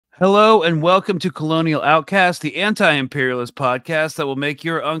Hello and welcome to Colonial Outcast, the anti-imperialist podcast that will make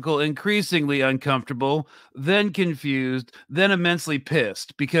your uncle increasingly uncomfortable, then confused, then immensely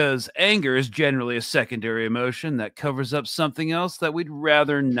pissed, because anger is generally a secondary emotion that covers up something else that we'd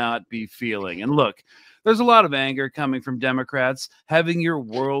rather not be feeling. And look, there's a lot of anger coming from Democrats having your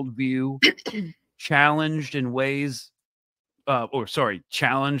worldview challenged in ways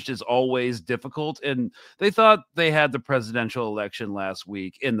challenged is always difficult. And they thought they had the presidential election last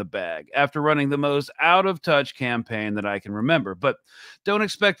week in the bag after running the most out of touch campaign that I can remember. But don't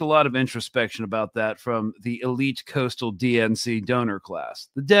expect a lot of introspection about that from the elite coastal DNC donor class.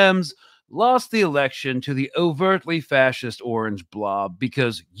 The Dems lost the election to the overtly fascist orange blob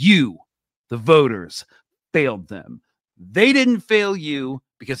because you, the voters, failed them. They didn't fail you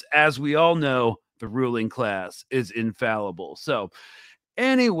because, as we all know, the ruling class is infallible. So,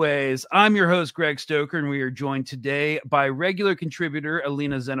 anyways, I'm your host, Greg Stoker, and we are joined today by regular contributor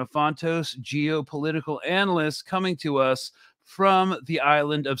Alina Xenofontos, geopolitical analyst, coming to us from the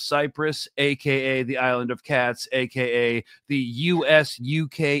island of Cyprus, aka the island of cats, aka the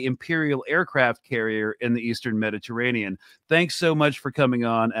US-UK Imperial aircraft carrier in the Eastern Mediterranean. Thanks so much for coming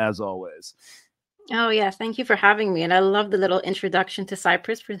on, as always. Oh, yeah. Thank you for having me. And I love the little introduction to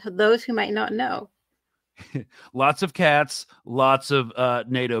Cyprus for those who might not know. Lots of cats, lots of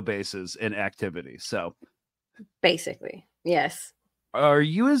NATO bases in activity. So basically, yes. Are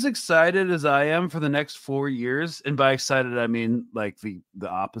you as excited as I am for the next 4 years? And by excited, I mean like the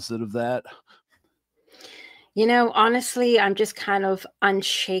opposite of that. You know, honestly, I'm just kind of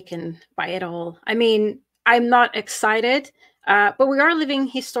unshaken by it all. I mean, I'm not excited. But we are living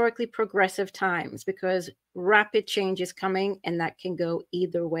historically progressive times because rapid change is coming and that can go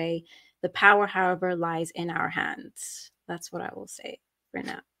either way. The power, however, lies in our hands. That's what I will say for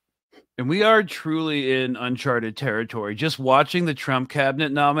now. And we are truly in uncharted territory. Just watching the Trump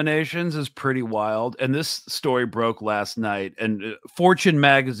cabinet nominations is pretty wild. And this story broke last night. And Fortune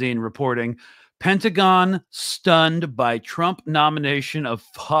magazine reporting, Pentagon stunned by Trump nomination of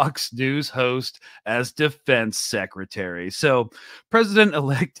Fox News host as defense secretary. So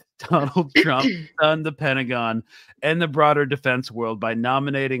President-elect Donald Trump stunned the Pentagon and the broader defense world by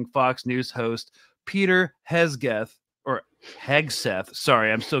nominating Fox News host Peter Hegseth.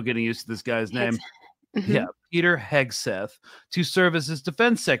 Sorry, I'm still getting used to this guy's name. Yeah, Peter Hegseth to serve as his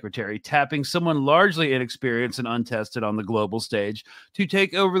defense secretary, tapping someone largely inexperienced and untested on the global stage to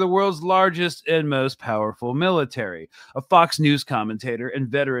take over the world's largest and most powerful military. A Fox News commentator and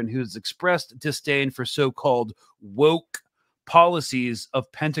veteran who's expressed disdain for so-called woke policies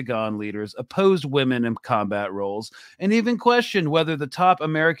of Pentagon leaders, opposed women in combat roles, and even questioned whether the top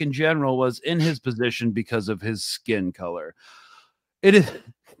American general was in his position because of his skin color. It is...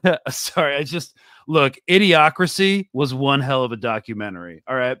 Sorry, look, Idiocracy was one hell of a documentary.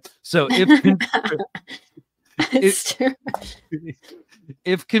 All right. So if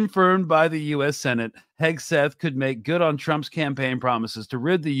confirmed by the U.S. Senate, Hegseth could make good on Trump's campaign promises to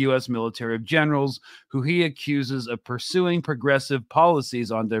rid the U.S. military of generals who he accuses of pursuing progressive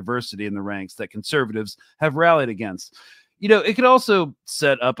policies on diversity in the ranks that conservatives have rallied against. You know, it could also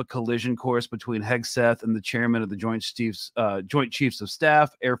set up a collision course between Hegseth and the chairman of the Joint Chiefs of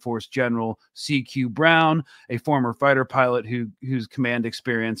Staff, Air Force General C.Q. Brown, a former fighter pilot whose command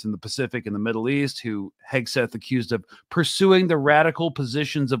experience in the Pacific and the Middle East, who Hegseth accused of pursuing the radical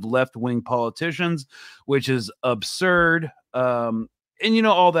positions of left-wing politicians, which is absurd. And, you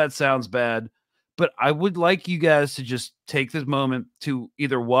know, all that sounds bad. But I would like you guys to just take this moment to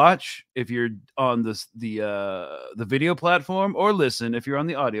either watch if you're on the video platform, or listen if you're on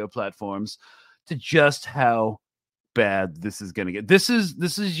the audio platforms, to just how bad this is going to get. This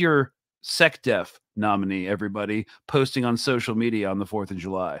is your SecDef nominee, everybody, posting on social media on the 4th of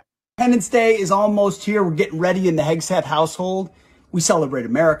July. Independence Day is almost here. We're getting ready in the Hegseth household. We celebrate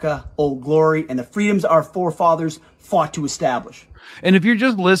America, Old Glory, and the freedoms our forefathers fought to establish. And if you're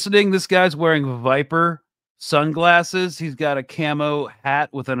just listening, this guy's wearing Viper sunglasses. He's got a camo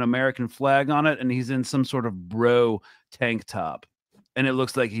hat with an American flag on it, and he's in some sort of bro tank top. And it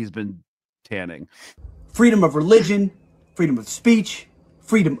looks like he's been tanning. Freedom of religion, freedom of speech,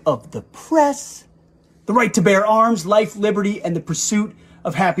 freedom of the press, the right to bear arms, life, liberty, and the pursuit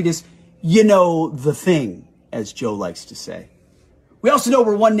of happiness. You know the thing, as Joe likes to say. We also know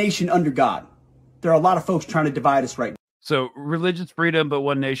we're one nation under God. There are a lot of folks trying to divide us right now. So religious freedom, but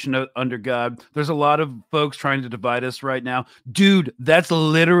one nation under God. There's a lot of folks trying to divide us right now. Dude, that's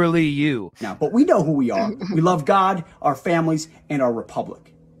literally you. Now, but we know who we are. We love God, our families, and our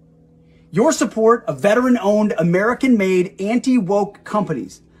republic. Your support of veteran-owned, American-made, anti-woke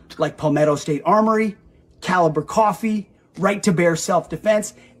companies like Palmetto State Armory, Caliber Coffee, Right to Bear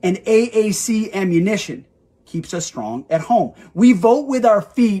Self-Defense, and AAC ammunition keeps us strong at home. We vote with our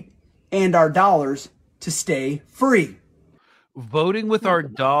feet and our dollars to stay free. Voting with our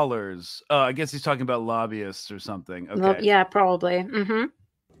dollars. I guess he's talking about lobbyists or something. Okay. Yeah, probably. Mm-hmm.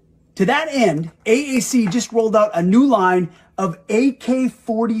 To that end, AAC just rolled out a new line of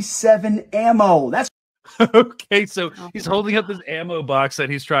AK-47 ammo. That's okay, so he's holding up this ammo box that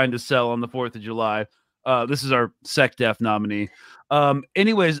he's trying to sell on the 4th of July. This is our SecDef nominee.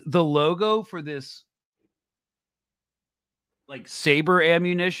 Anyways, the logo for this like saber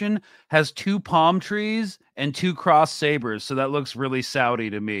ammunition has 2 palm trees and 2 cross sabers, so that looks really Saudi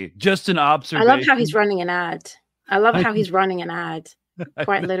to me. Just an observation. I love how he's running an ad.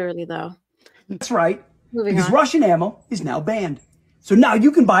 Quite literally, though. That's right. Moving because on. Russian ammo is now banned. So now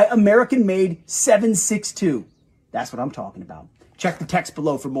you can buy American-made 7.62. That's what I'm talking about. Check the text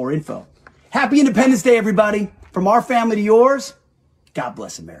below for more info. Happy Independence Day, everybody. From our family to yours, God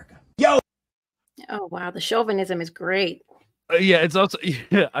bless America. Yo! Oh, wow. The chauvinism is great. Yeah, it's also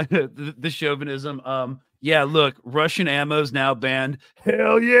the chauvinism. Yeah, look, Russian ammo's now banned.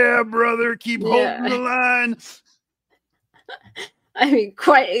 Hell yeah, brother. Keep holding the line. I mean,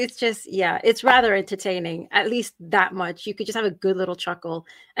 it's just, yeah, it's rather entertaining, at least that much. You could just have a good little chuckle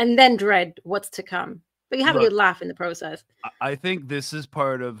and then dread what's to come. But you have a good laugh in the process. I think this is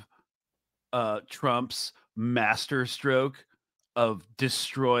part of Trump's master stroke of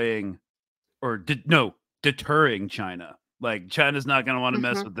destroying or deterring China. Like, China's not going to want to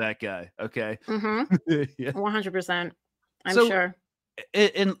mess with that guy. Okay. Yeah. 100%. I'm sure.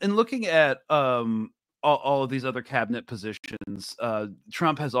 In looking at all of these other cabinet positions,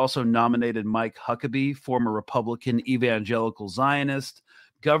 Trump has also nominated Mike Huckabee, former Republican evangelical Zionist,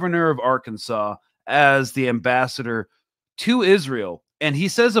 governor of Arkansas, as the ambassador to Israel. And he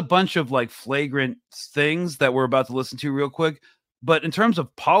says a bunch of like flagrant things that we're about to listen to real quick. But in terms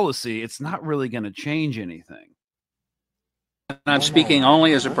of policy, it's not really going to change anything. I'm speaking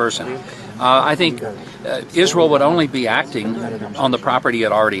only as a person. I think Israel would only be acting on the property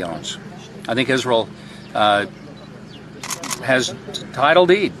it already owns. I think Israel has title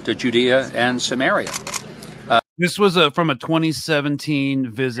deed to Judea and Samaria. This was from a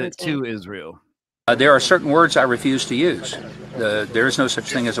 2017 visit to Israel. There are certain words I refuse to use. There is no such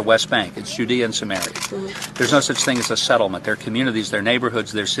thing as a West Bank. It's Judea and Samaria. There's no such thing as a settlement. They're communities, they're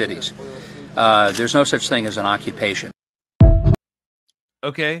neighborhoods, they're cities. There's no such thing as an occupation.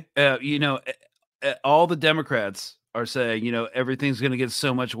 Okay, all the Democrats are saying, everything's going to get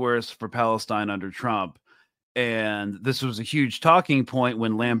so much worse for Palestine under Trump. And this was a huge talking point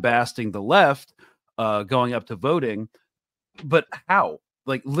when lambasting the left, going up to voting. But how?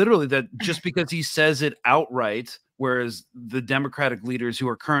 Like, literally, that just because he says it outright, whereas the Democratic leaders who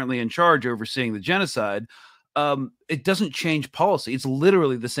are currently in charge overseeing the genocide, it doesn't change policy. It's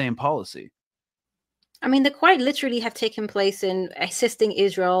literally the same policy. I mean, they quite literally have taken place in assisting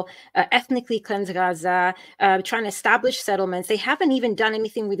Israel, ethnically cleanse Gaza, trying to establish settlements. They haven't even done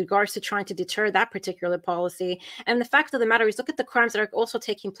anything with regards to trying to deter that particular policy. And the fact of the matter is, look at the crimes that are also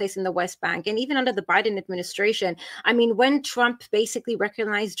taking place in the West Bank. And even under the Biden administration, I mean, when Trump basically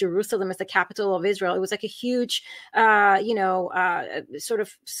recognized Jerusalem as the capital of Israel, it was like a huge, sort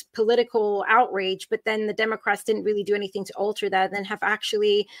of political outrage. But then the Democrats didn't really do anything to alter that, and have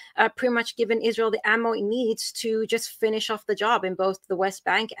actually pretty much given Israel the ammo it needs to just finish off the job in both the West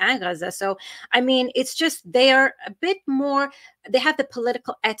Bank and Gaza. So, I mean, it's just they are a bit more, they have the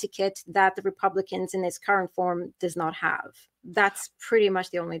political etiquette that the Republicans in its current form does not have. That's pretty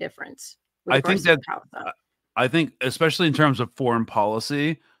much the only difference. I think especially in terms of foreign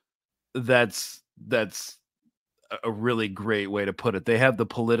policy, that's a really great way to put it. They have the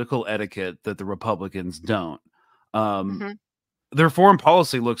political etiquette that the Republicans don't. Their foreign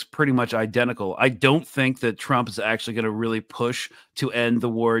policy looks pretty much identical. I don't think that Trump is actually going to really push to end the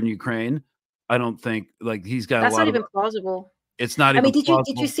war in Ukraine. I don't think he's got That's a lot not even plausible. It's not even plausible.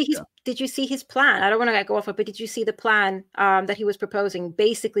 Did you see his plan? I don't want to go off it, but did you see the plan that he was proposing?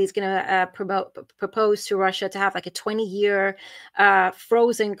 Basically, he's going to propose to Russia to have like a 20-year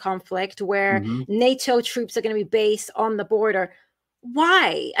frozen conflict where NATO troops are going to be based on the border.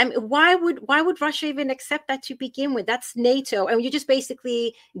 Why? I mean, why would Russia even accept that to begin with? That's NATO, and you're just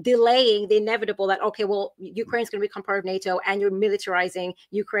basically delaying the inevitable that, okay, well, Ukraine's going to become part of NATO, and you're militarizing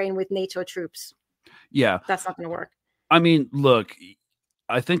Ukraine with NATO troops. Yeah, that's not going to work. I mean, look,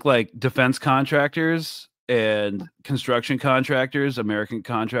 I think like defense contractors and construction contractors, American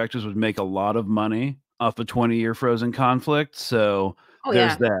contractors, would make a lot of money off a 20-year frozen conflict. So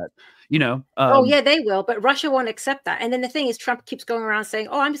there's that. you know. Oh, yeah, they will, but Russia won't accept that. And then the thing is, Trump keeps going around saying,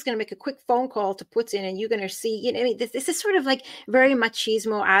 oh, I'm just going to make a quick phone call to Putin and you're going to see, you know, I mean, this is sort of like very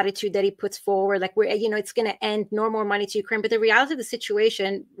machismo attitude that he puts forward. Like, we're, you know, it's going to end, no more money to Ukraine. But the reality of the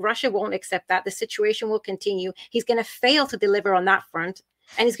situation, Russia won't accept that. The situation will continue. He's going to fail to deliver on that front.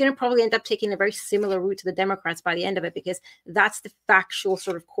 And he's going to probably end up taking a very similar route to the Democrats by the end of it, because that's the factual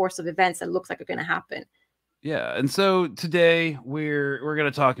sort of course of events that looks like are going to happen. Yeah, and so today we're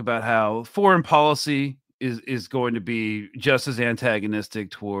going to talk about how foreign policy is going to be just as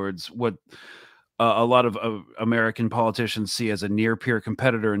antagonistic towards what a lot of American politicians see as a near peer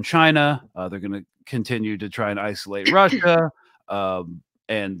competitor in China. They're going to continue to try and isolate Russia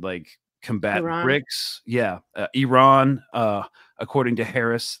and like combat Iran. BRICS. Yeah, Iran, according to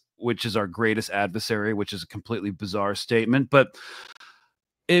Harris, which is our greatest adversary, which is a completely bizarre statement, but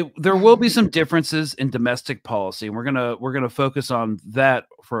there will be some differences in domestic policy, and we're gonna focus on that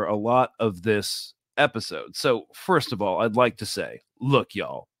for a lot of this episode. So first of all, I'd like to say, look,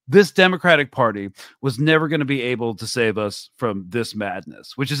 y'all, this Democratic Party was never going to be able to save us from this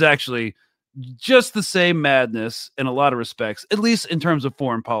madness, which is actually just the same madness in a lot of respects, at least in terms of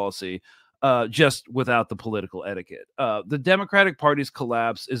foreign policy, just without the political etiquette. The Democratic Party's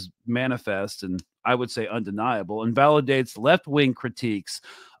collapse is manifest and I would say undeniable, and validates left-wing critiques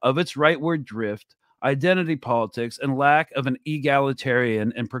of its rightward drift, identity politics, and lack of an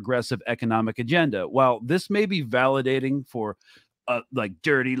egalitarian and progressive economic agenda. While this may be validating for like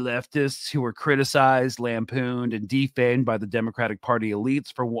dirty leftists who were criticized, lampooned, and defamed by the Democratic Party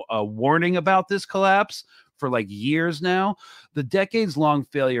elites for warning about this collapse for like years now, the decades-long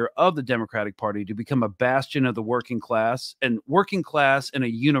failure of the Democratic Party to become a bastion of the working class, and working class in a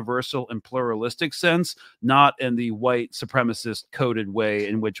universal and pluralistic sense, not in the white supremacist coded way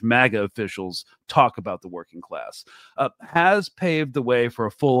in which MAGA officials talk about the working class, has paved the way for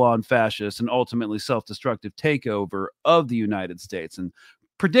a full-on fascist and ultimately self-destructive takeover of the United States. And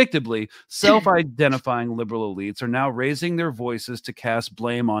predictably, self-identifying liberal elites are now raising their voices to cast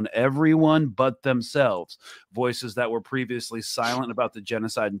blame on everyone but themselves. Voices that were previously silent about the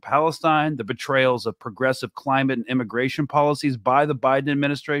genocide in Palestine, the betrayals of progressive climate and immigration policies by the Biden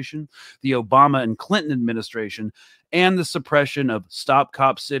administration, the Obama and Clinton administration, and the suppression of Stop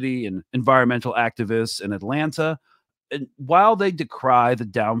Cop City and environmental activists in Atlanta. And while they decry the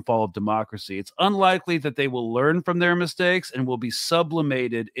downfall of democracy, it's unlikely that they will learn from their mistakes and will be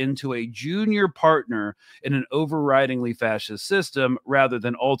sublimated into a junior partner in an overridingly fascist system rather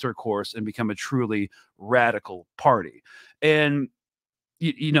than alter course and become a truly radical party. And,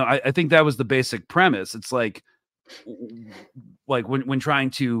 you know, I think that was the basic premise. It's like when trying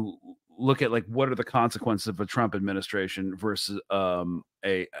to look at like what are the consequences of a Trump administration versus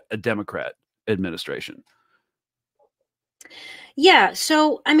a Democrat administration. Yeah.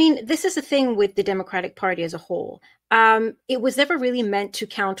 So, I mean, this is the thing with the Democratic Party as a whole. It was never really meant to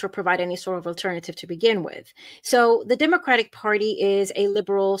counter or provide any sort of alternative to begin with. So the Democratic Party is a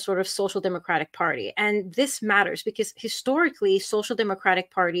liberal sort of social democratic party. And this matters because historically, social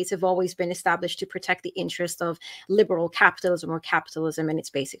democratic parties have always been established to protect the interests of liberal capitalism or capitalism in its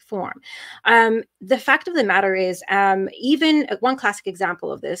basic form. The fact of the matter is, even one classic example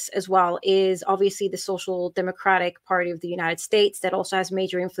of this as well is obviously the Social Democratic Party of the United States that also has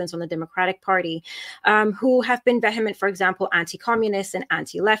major influence on the Democratic Party, who have been vehement, for example, anti-communists and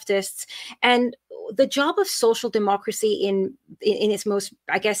anti-leftists. And the job of social democracy in its most,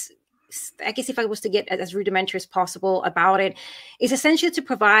 I guess if I was to get as rudimentary as possible about it, is essentially to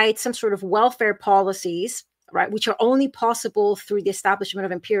provide some sort of welfare policies, right, which are only possible through the establishment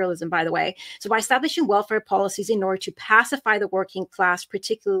of imperialism, by the way. So by establishing welfare policies in order to pacify the working class,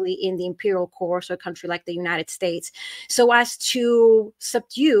 particularly in the imperial core, so a country like the United States, so as to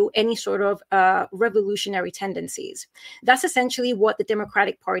subdue any sort of revolutionary tendencies. That's essentially what the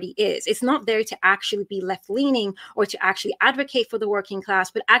Democratic Party is. It's not there to actually be left-leaning or to actually advocate for the working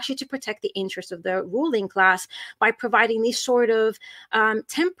class, but actually to protect the interests of the ruling class by providing these sort of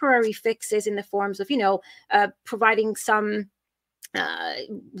temporary fixes in the forms of, providing some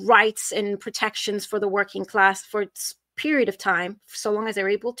rights and protections for the working class for period of time, so long as they're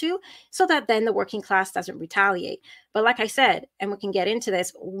able to, so that then the working class doesn't retaliate. But like I said, and we can get into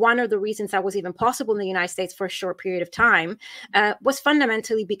this, one of the reasons that was even possible in the United States for a short period of time was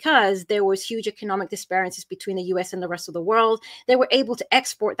fundamentally because there was huge economic disparities between the US and the rest of the world. They were able to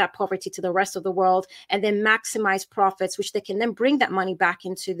export that poverty to the rest of the world and then maximize profits, which they can then bring that money back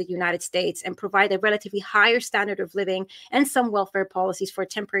into the United States and provide a relatively higher standard of living and some welfare policies for a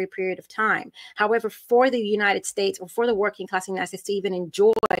temporary period of time. However, for the United States or for the working class in the United States to even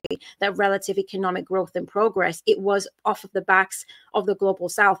enjoy that relative economic growth and progress, it was was off of the backs of the global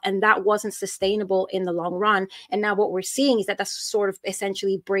South, and that wasn't sustainable in the long run. And now what we're seeing is that that's sort of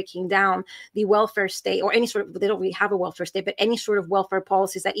essentially breaking down the welfare state, or any sort of, they don't really have a welfare state, but any sort of welfare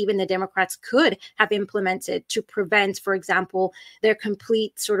policies that even the Democrats could have implemented to prevent, for example, their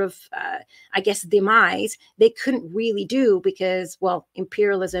complete sort of, I guess, demise. They couldn't really do, because, well,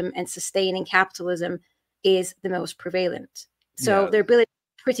 imperialism and sustaining capitalism is the most prevalent. So their ability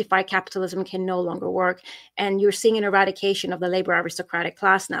to critify capitalism can no longer work. And you're seeing an eradication of the labor aristocratic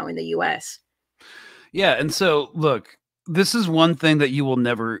class now in the US. Yeah. And so, look, this is one thing that you will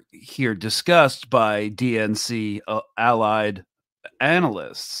never hear discussed by DNC allied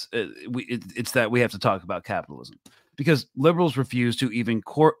analysts. It's that we have to talk about capitalism, because liberals refuse to even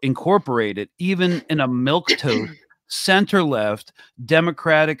incorporate it, even in a milquetoast center-left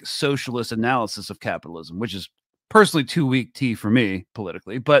democratic socialist analysis of capitalism, which is personally too weak tea for me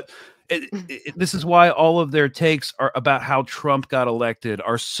politically. But this is why all of their takes are about how Trump got elected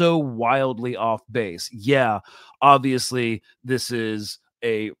are so wildly off base. Yeah, obviously this is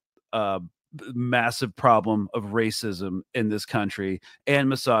a massive problem of racism in this country, and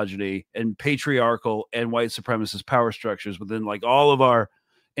misogyny and patriarchal and white supremacist power structures within like all of our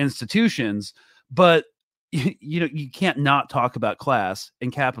institutions. But you can't not talk about class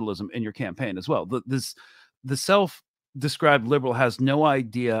and capitalism in your campaign as well. The self-described liberal has no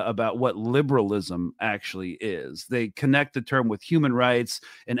idea about what liberalism actually is. They connect the term with human rights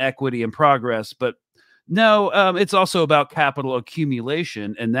and equity and progress, but no, it's also about capital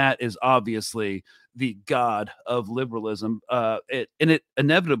accumulation, and that is obviously the god of liberalism. It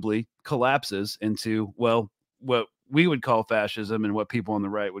inevitably collapses into, well, what we would call fascism and what people on the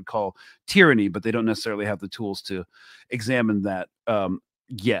right would call tyranny, but they don't necessarily have the tools to examine that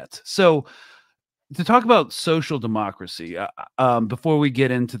yet. So, to talk about social democracy, before we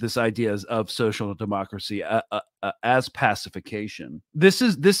get into this ideas of social democracy as pacification, this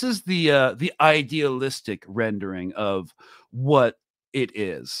is the idealistic rendering of what it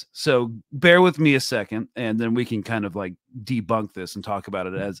is. So bear with me a second, and then we can kind of like debunk this and talk about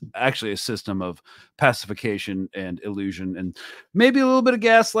it as actually a system of pacification and illusion and maybe a little bit of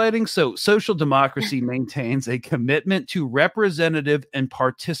gaslighting. So social democracy maintains a commitment to representative and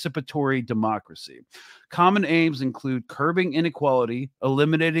participatory democracy. Common aims include curbing inequality,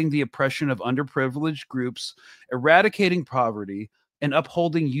 eliminating the oppression of underprivileged groups, eradicating poverty, and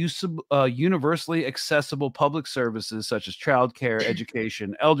upholding universally accessible public services such as childcare,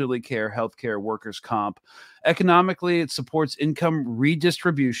 education, elderly care, healthcare, workers' comp. Economically, it supports income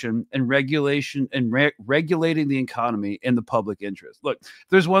redistribution and regulation and regulating the economy in the public interest. Look, if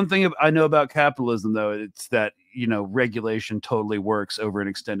there's one thing I know about capitalism, though, it's that, regulation totally works over an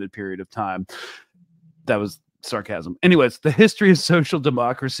extended period of time. That was sarcasm. Anyways, the history of social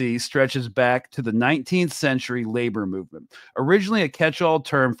democracy stretches back to the 19th century labor movement. Originally a catch-all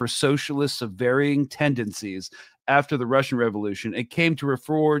term for socialists of varying tendencies after the Russian Revolution, it came to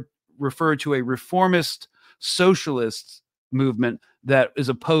refer to a reformist socialist movement that is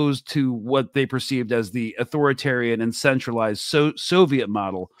opposed to what they perceived as the authoritarian and centralized Soviet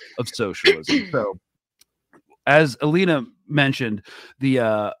model of socialism. So, as Alina mentioned,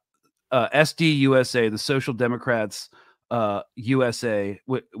 the SDUSA, the Social Democrats USA,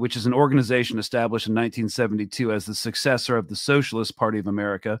 which is an organization established in 1972 as the successor of the Socialist Party of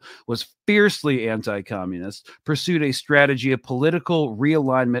America, was fiercely anti-communist, pursued a strategy of political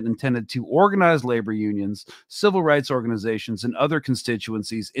realignment intended to organize labor unions, civil rights organizations, and other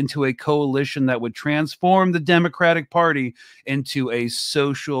constituencies into a coalition that would transform the Democratic Party into a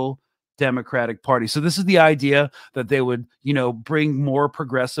social Democratic Party. So this is the idea that they would, bring more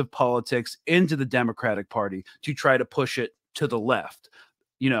progressive politics into the Democratic Party to try to push it to the left,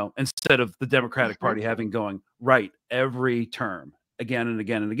 instead of the Democratic Party having going right every term again and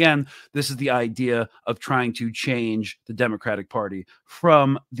again and again. This is the idea of trying to change the Democratic Party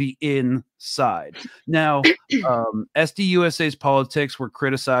from the inside. Now, SDUSA's politics were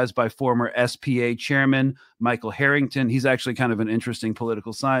criticized by former SPA chairman Michael Harrington. He's actually kind of an interesting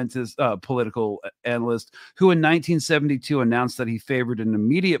political scientist, political analyst, who in 1972 announced that he favored an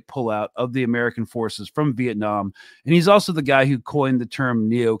immediate pullout of the American forces from Vietnam. And he's also the guy who coined the term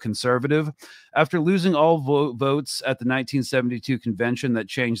neoconservative. After losing all votes at the 1972 convention that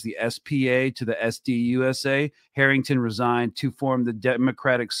changed the SPA to the SDUSA, Harrington resigned to form the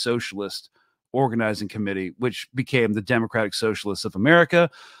Democratic Socialist Organizing Committee, which became the Democratic Socialists of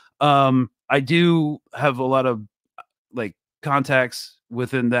America. I do have a lot of contacts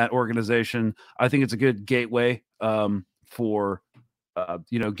within that organization. I think it's a good gateway for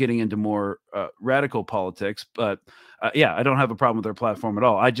getting into more radical politics. But I don't have a problem with their platform at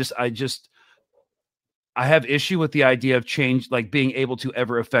all. I just I have issue with the idea of change, like being able to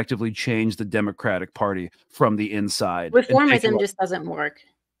ever effectively change the Democratic Party from the inside. Reformism just doesn't work.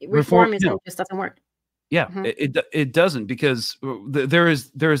 Reform, Reformism just doesn't work. yeah, it doesn't, because there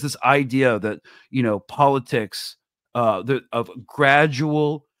is this idea that, you know, politics of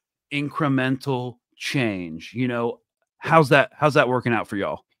gradual incremental change. You know, how's that working out for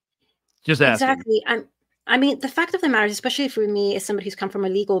y'all? Just asking. Exactly. I mean, the fact of the matter is, especially for me as somebody who's come from a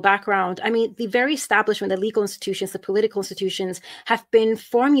legal background, I mean, the very establishment, the legal institutions, the political institutions have been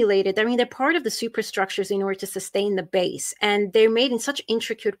formulated. I mean, they're part of the superstructures in order to sustain the base. And they're made in such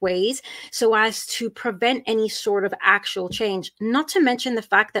intricate ways so as to prevent any sort of actual change. Not to mention the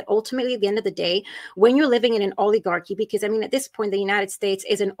fact that ultimately, at the end of the day, when you're living in an oligarchy, because I mean, at this point, the United States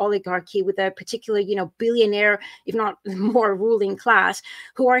is an oligarchy with a particular, you know, billionaire, if not more, ruling class,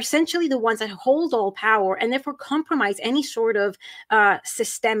 who are essentially the ones that hold all power and therefore compromise any sort of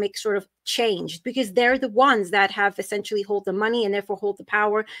systemic sort of change, because they're the ones that have essentially hold the money and therefore hold the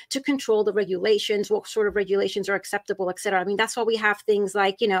power to control the regulations, what sort of regulations are acceptable, etc. I mean, that's why we have things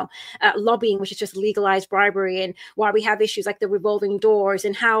like, you know, lobbying, which is just legalized bribery, and why we have issues like the revolving doors,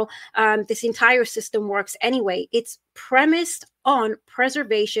 and how this entire system works anyway. It's premised on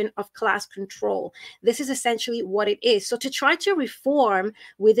preservation of class control. This is essentially what it is. So to try to reform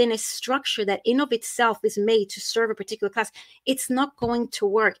within a structure that in of itself is made to serve a particular class, it's not going to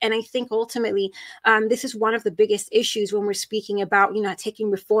work. And I think ultimately, this is one of the biggest issues when we're speaking about, you know,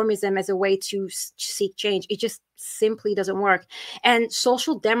 taking reformism as a way to seek change. It just simply doesn't work. And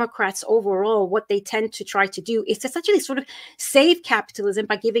social democrats overall, what they tend to try to do is to essentially sort of save capitalism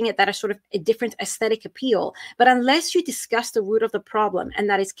by giving it that a sort of a different aesthetic appeal. But unless you discuss the root of the problem, and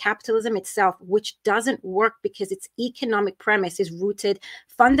that is capitalism itself, which doesn't work because its economic premise is rooted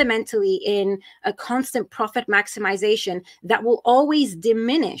fundamentally in a constant profit maximization that will always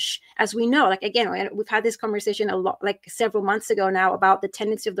diminish, as we know. Like, again, we've had this conversation a lot, like several months ago now, about the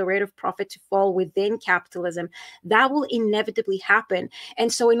tendency of the rate of profit to fall within capitalism. That will inevitably happen.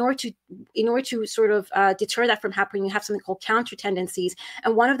 And so in order to sort of deter that from happening, you have something called counter tendencies.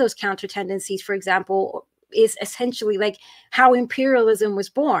 And one of those counter tendencies, for example, is essentially like how imperialism was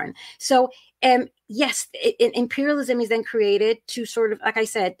born. So yes, imperialism is then created to sort of, like I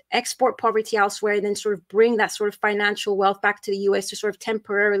said, export poverty elsewhere, and then sort of bring that sort of financial wealth back to the US to sort of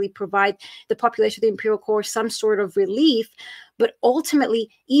temporarily provide the population of the imperial core some sort of relief. But ultimately,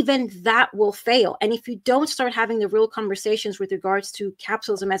 even that will fail. And if you don't start having the real conversations with regards to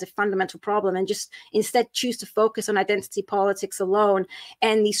capitalism as a fundamental problem, and just instead choose to focus on identity politics alone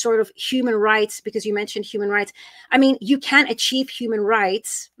and these sort of human rights, because you mentioned human rights. I mean, you can't achieve human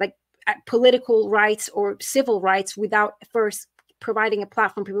rights, like political rights or civil rights, without first providing a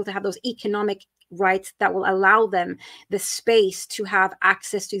platform for people to have those economic rights that will allow them the space to have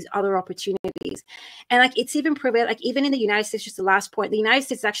access to these other opportunities. And like, it's even prevailed, like even in the United States, just the last point, the United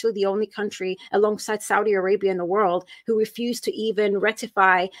States is actually the only country alongside Saudi Arabia in the world who refused to even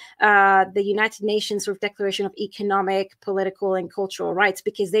ratify the United Nations sort of Declaration of Economic, Political, and Cultural Rights,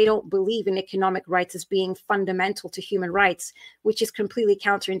 because they don't believe in economic rights as being fundamental to human rights, which is completely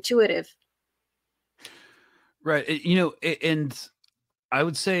counterintuitive. Right. You know, and I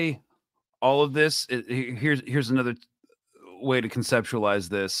would say all of this, here's another way to conceptualize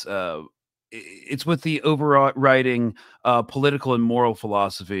this. It's with the overriding political and moral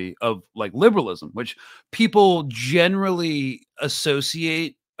philosophy of like liberalism, which people generally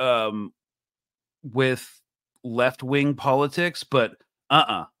associate with left-wing politics, but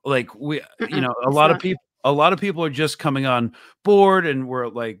like we, you know, a lot of people are just coming on board, and we're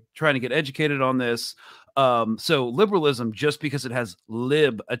like trying to get educated on this. So liberalism, just because it has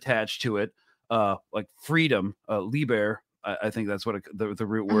lib attached to it, like freedom, liber, I think that's what the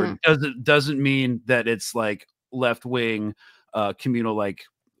root word doesn't mean that it's like left wing, communal, like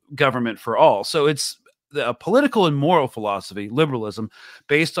government for all. So it's a political and moral philosophy, liberalism,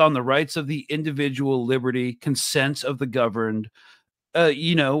 based on the rights of the individual, liberty, consent of the governed,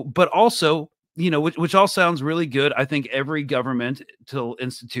 you know, but also, you know, which all sounds really good. I think every governmental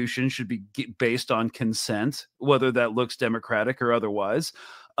institution should be based on consent, whether that looks democratic or otherwise.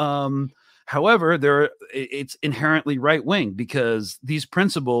 However, it's inherently right wing, because these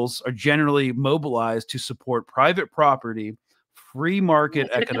principles are generally mobilized to support private property, free market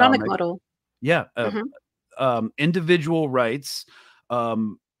economic model. Yeah, individual rights,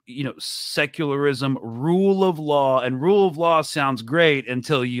 you know, secularism, rule of law. And rule of law sounds great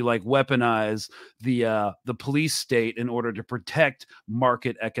until you like weaponize the police state in order to protect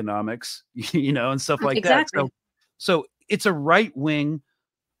market economics, you know, and stuff like that. So it's a right wing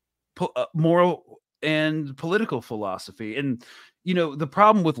moral and political philosophy. And you know, the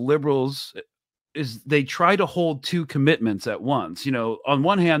problem with liberals is they try to hold two commitments at once. You know, on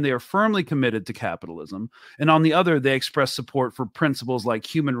one hand, they are firmly committed to capitalism, and on the other, they express support for principles like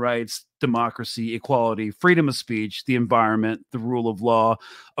human rights, democracy, equality, freedom of speech, the environment, the rule of law.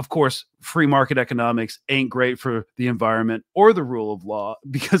 Of course, free market economics ain't great for the environment or the rule of law,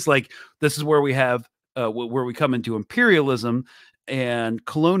 because like this is where we have where we come into imperialism and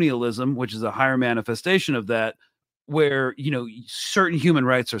colonialism, which is a higher manifestation of that, where, you know, certain human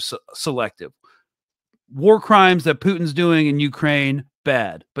rights are selective. War crimes that Putin's doing in Ukraine,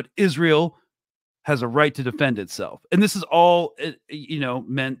 bad, but Israel has a right to defend itself. And this is all, you know,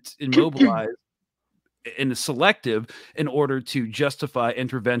 meant immobilized and selective in order to justify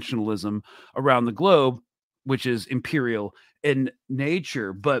interventionalism around the globe, which is imperial in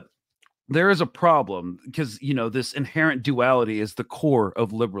nature. But there is a problem because, you know, this inherent duality is the core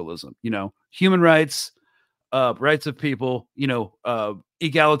of liberalism. You know, human rights, rights of people, you know,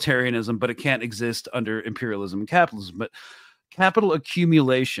 egalitarianism, but it can't exist under imperialism and capitalism. But capital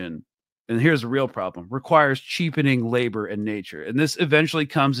accumulation, and here's the real problem, requires cheapening labor and nature. And this eventually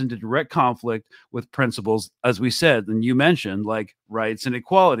comes into direct conflict with principles, as we said, and you mentioned, like rights and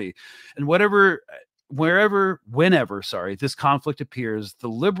equality. And whenever this conflict appears, the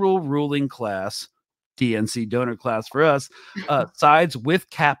liberal ruling class, DNC donor class for us, sides with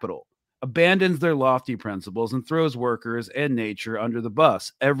capital, abandons their lofty principles, and throws workers and nature under the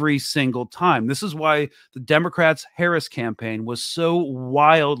bus every single time. This is why the Democrats' Harris campaign was so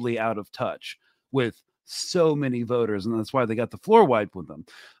wildly out of touch with so many voters, and that's why they got the floor wiped with them.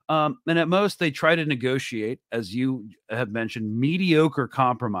 And at most, they try to negotiate, as you have mentioned, mediocre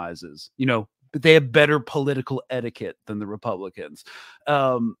compromises. You know, but they have better political etiquette than the Republicans.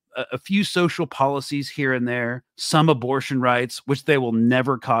 A few social policies here and there, some abortion rights, which they will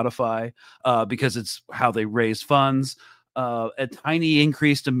never codify because it's how they raise funds, a tiny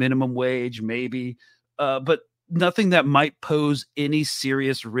increase to minimum wage, maybe, but nothing that might pose any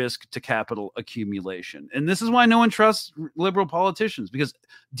serious risk to capital accumulation. And this is why no one trusts liberal politicians, because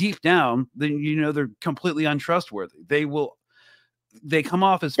deep down, then, you know, they're completely untrustworthy. They come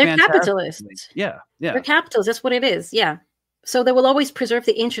off as they're capitalists. Yeah. They're capitalists. That's what it is. Yeah. So they will always preserve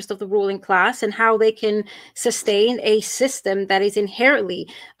the interest of the ruling class and how they can sustain a system that is inherently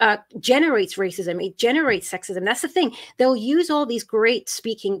generates racism. It generates sexism. That's the thing. They'll use all these great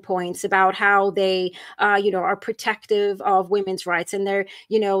speaking points about how they, are protective of women's rights, and they're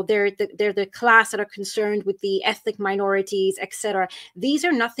the class that are concerned with the ethnic minorities, etc. These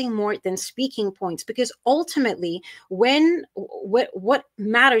are nothing more than speaking points, because ultimately, what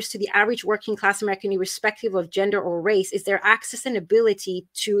matters to the average working class American, irrespective of gender or race, is their access and ability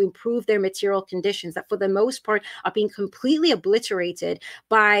to improve their material conditions that for the most part are being completely obliterated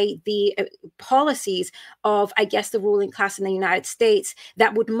by the policies of, I guess, the ruling class in the United States,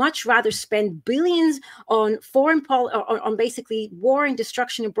 that would much rather spend billions on on basically war and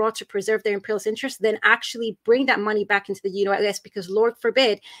destruction abroad to preserve their imperialist interests than actually bring that money back into the US, because Lord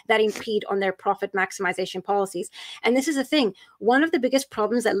forbid that impede on their profit maximization policies. And this is the thing. One of the biggest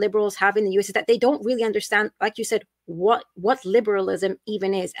problems that liberals have in the US is that they don't really understand, like you said, what liberalism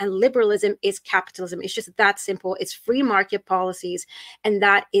even is. And liberalism is capitalism. It's just that simple. It's free market policies, and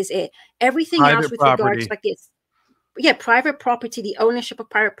that is it. Everything Private else with property. regards, like this, private property, the ownership of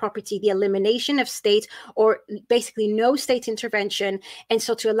private property, the elimination of state, or basically no state intervention, and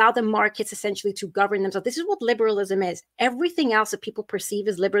so to allow the markets essentially to govern themselves. This is what liberalism is. Everything else that people perceive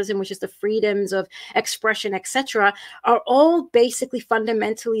as liberalism, which is the freedoms of expression, etc., are all basically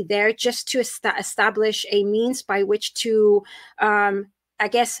fundamentally there just to establish a means by which to, I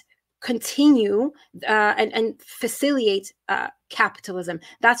guess, continue and facilitate capitalism.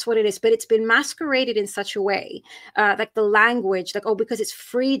 That's what it is. But it's been masqueraded in such a way, like the language, like, oh, because it's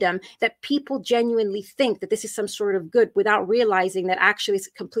freedom, that people genuinely think that this is some sort of good without realizing that actually it's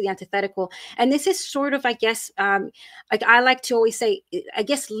completely antithetical. And this is sort of, I guess, like I like to always say, I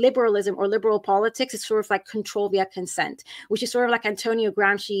guess liberalism or liberal politics is sort of like control via consent, which is sort of like Antonio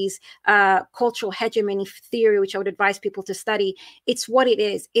Gramsci's cultural hegemony theory, which I would advise people to study. It's what it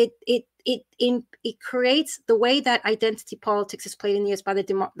is. It creates the way that identity politics is played in the US by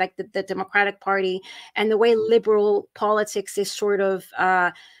the Democratic Party, and the way liberal politics is sort of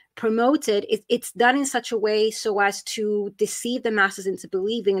promoted. It's done in such a way so as to deceive the masses into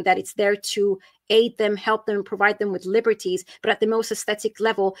believing that it's there to aid them, help them, provide them with liberties, but at the most aesthetic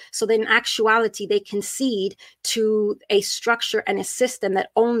level. So that in actuality, they concede to a structure and a system that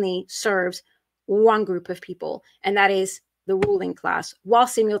only serves one group of people, and that is the ruling class, while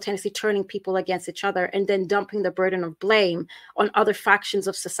simultaneously turning people against each other and then dumping the burden of blame on other factions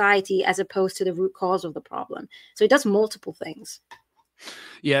of society as opposed to the root cause of the problem. So it does multiple things.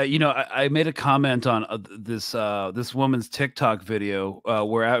 Yeah, I made a comment on this woman's TikTok video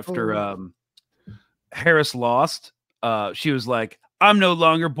where after Harris lost, she was like, "I'm no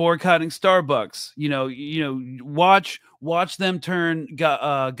longer boycotting Starbucks. Watch them turn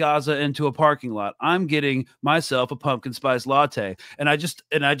Gaza into a parking lot. I'm getting myself a pumpkin spice latte." And I just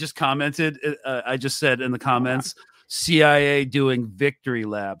commented. I just said in the comments, CIA doing victory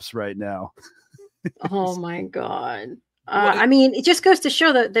laps right now. Oh my God. I mean, it just goes to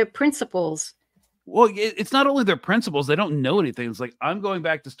show that their principles. Well, it's not only their principles, they don't know anything. It's like, I'm going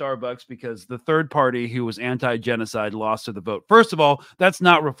back to Starbucks because the third party who was anti-genocide lost to the vote. First of all, that's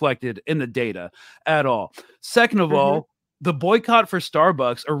not reflected in the data at all. Second of all, the boycott for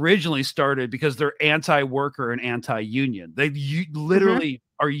Starbucks originally started because they're anti-worker and anti-union. They literally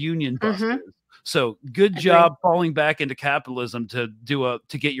are union busters. So good job falling back into capitalism to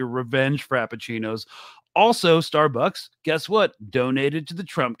get your revenge frappuccinos. Also, Starbucks, guess what? Donated to the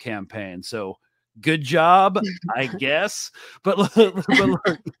Trump campaign. So good job, I guess. But look,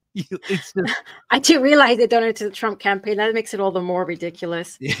 it's just, I didn't realize they donated to the Trump campaign. That makes it all the more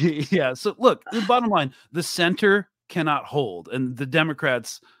ridiculous. Yeah. So look, the bottom line, the center cannot hold. And the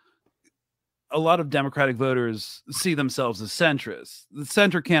Democrats, a lot of Democratic voters see themselves as centrists. The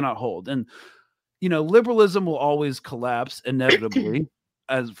center cannot hold. And, liberalism will always collapse inevitably.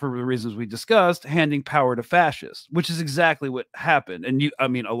 As for the reasons we discussed, handing power to fascists, which is exactly what happened. And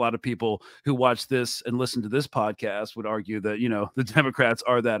a lot of people who watch this and listen to this podcast would argue that, the Democrats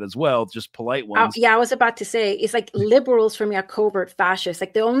are that as well, just polite ones. Yeah, I was about to say, it's like liberals for me are covert fascists.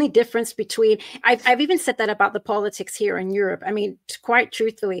 Like the only difference between, I've even said that about the politics here in Europe. I mean, quite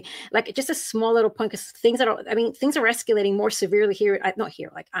truthfully, like just a small little point, because things are escalating more severely here. Not here,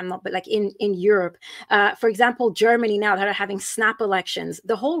 like I'm not, but like in Europe. For example, Germany now that are having snap elections.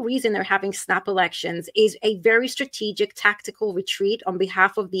 The whole reason they're having snap elections is a very strategic tactical retreat on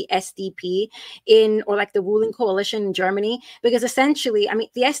behalf of the SDP or like the ruling coalition in Germany, because essentially, I mean,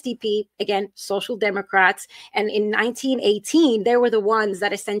 the SDP, again, social democrats, and in 1918, they were the ones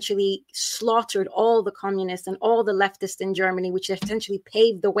that essentially slaughtered all the communists and all the leftists in Germany, which essentially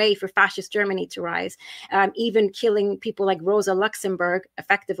paved the way for fascist Germany to rise, even killing people like Rosa Luxemburg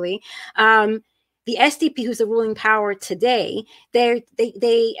effectively. The SDP, who's the ruling power today, they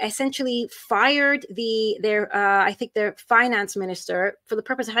essentially fired their finance minister for the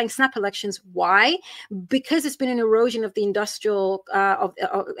purpose of having snap elections. Why? Because there's been an erosion of the industrial,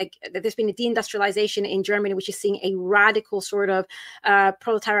 there's been a deindustrialization in Germany, which is seeing a radical sort of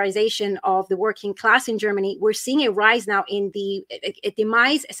proletarization of the working class in Germany. We're seeing a rise now in a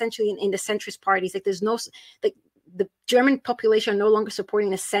demise, essentially in the centrist parties. Like there's no the German population are no longer supporting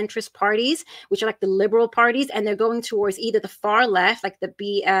the centrist parties, which are like the liberal parties, and they're going towards either the far left, like the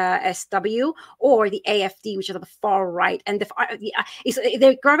BSW, or the AFD, which are the far right. And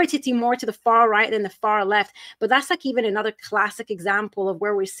they're gravitating more to the far right than the far left. But that's like even another classic example of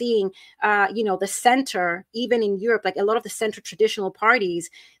where we're seeing, the center, even in Europe, like a lot of the center traditional parties,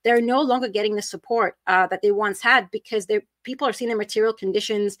 they're no longer getting the support that they once had, because people are seeing their material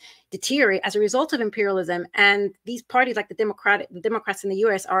conditions deteriorate as a result of imperialism. And these parties, like the Democrats in the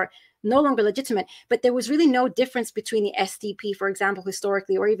US, are no longer legitimate. But there was really no difference between the SDP, for example,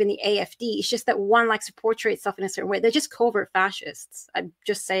 historically, or even the AFD. It's just that one likes to portray itself in a certain way. They're just covert fascists. I'm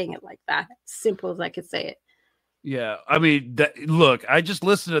just saying it like that. Simple as I could say it. Yeah, I mean, look, I just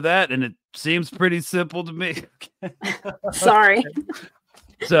listened to that and it seems pretty simple to me. Sorry.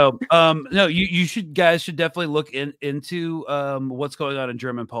 So, no, you guys should definitely look into what's going on in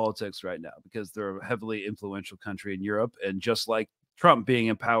German politics right now, because they're a heavily influential country in Europe, and just like Trump being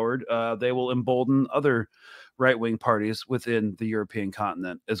empowered, they will embolden other right-wing parties within the European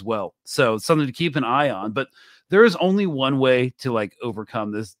continent as well. So it's something to keep an eye on. But there is only one way to like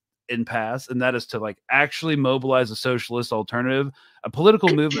overcome this impasse, and that is to like actually mobilize a socialist alternative, a political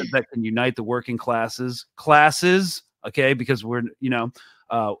movement that can unite the working classes. Okay, because we're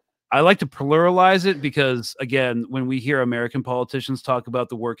I like to pluralize it, because again, when we hear American politicians talk about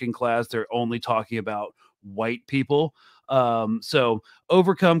the working class, they're only talking about white people. So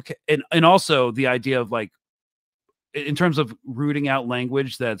overcome, and also the idea of like, in terms of rooting out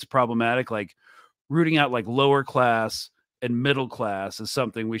language that's problematic, like rooting out like lower class and middle class is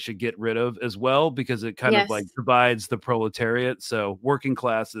something we should get rid of as well, because it kind of like divides the proletariat. So working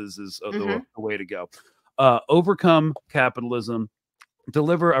classes is the way to go. Overcome capitalism,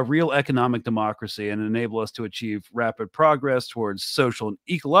 deliver a real economic democracy, and enable us to achieve rapid progress towards social and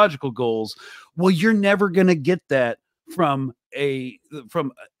ecological goals. Well, you're never going to get that from a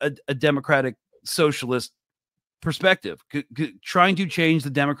democratic socialist perspective. Trying to change the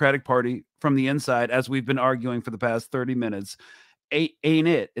Democratic Party from the inside, as we've been arguing for the past 30 minutes, ain't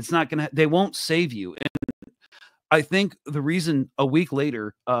it. It's not gonna. They won't save you. And I think the reason a week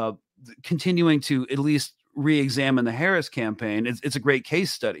later, continuing to at least re-examine the Harris campaign, it's a great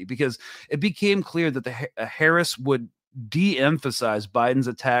case study, because it became clear that the Harris would de-emphasize Biden's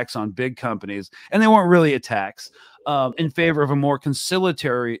attacks on big companies, and they weren't really attacks, in favor of a more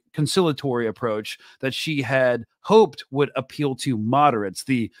conciliatory approach that she had hoped would appeal to moderates,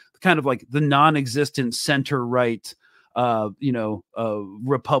 the kind of like the non-existent center-right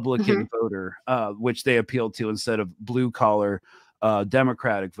Republican voter, which they appealed to instead of blue-collar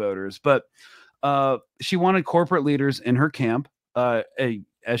Democratic voters. But she wanted corporate leaders in her camp,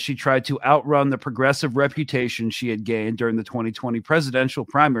 as she tried to outrun the progressive reputation she had gained during the 2020 presidential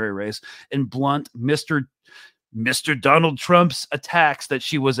primary race and blunt Mr. Donald Trump's attacks that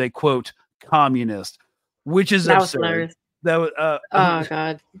she was a, quote, communist, which is absurd. That was oh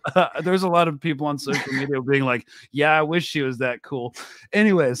god. There's a lot of people on social media being like, "Yeah, I wish she was that cool."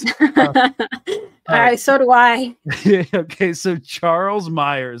 Anyways, so do I. Okay, so Charles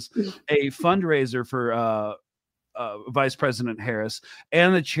Myers, a fundraiser for Vice President Harris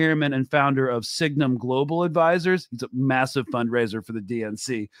and the chairman and founder of Signum Global Advisors, he's a massive fundraiser for the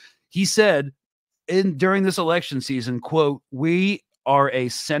DNC. He said during this election season, quote, "We are a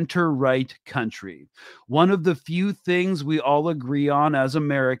center-right country. One of the few things we all agree on as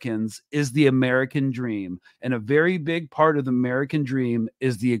Americans is the American dream, and a very big part of the American dream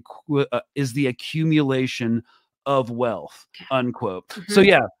is the accumulation of wealth," unquote. So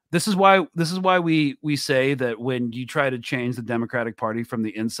yeah, this is why we say that when you try to change the Democratic Party from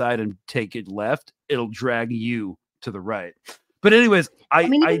the inside and take it left, it'll drag you to the right. But anyways,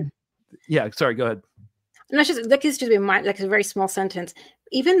 yeah, sorry, go ahead. And that's just like, it's just like a very small sentence.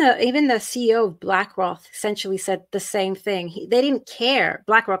 Even the CEO of BlackRock essentially said the same thing. They didn't care.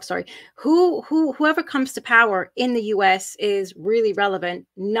 BlackRock, sorry. Whoever comes to power in the U.S. is really relevant.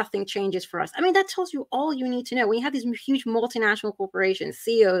 Nothing changes for us. I mean, that tells you all you need to know. When you have these huge multinational corporations,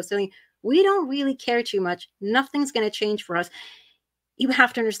 CEOs saying, we don't really care too much. Nothing's going to change for us. You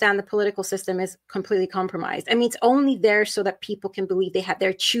have to understand the political system is completely compromised. I mean, it's only there so that people can believe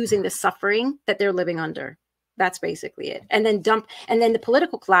they're choosing the suffering that they're living under. That's basically it. And then the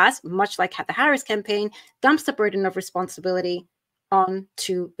political class, much like the Harris campaign, dumps the burden of responsibility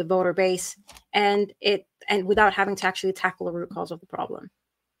onto the voter base, and without having to actually tackle the root cause of the problem.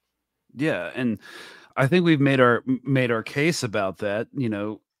 Yeah, and I think we've made our case about that.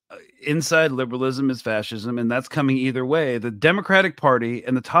 Inside liberalism is fascism, and that's coming either way. The Democratic Party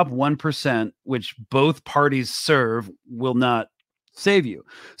and the top 1%, which both parties serve, will not save you.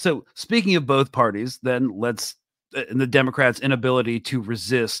 So speaking of both parties, then the Democrats' inability to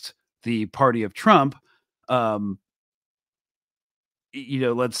resist the party of Trump, let's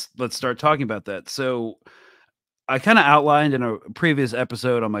start talking about that. So I kind of outlined in a previous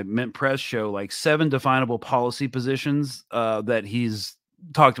episode on my Mint Press show, like 7 definable policy positions that he's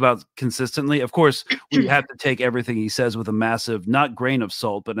talked about consistently. Of course, we have to take everything he says with a massive, not grain of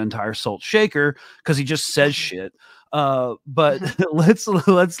salt, but entire salt shaker, because he just says shit. But let's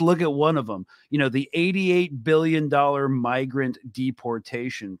look at one of them. The $88 billion migrant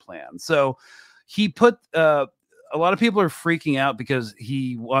deportation plan. So he put a lot of people are freaking out because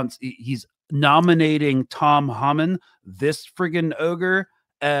he's nominating Tom Homan, this friggin' ogre,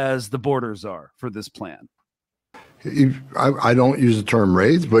 as the border czar for this plan. I don't use the term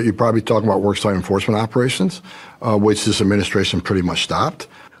raids, but you're probably talking about worksite enforcement operations, which this administration pretty much stopped.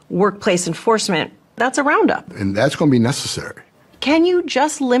 Workplace enforcement, that's a roundup. And that's going to be necessary. Can you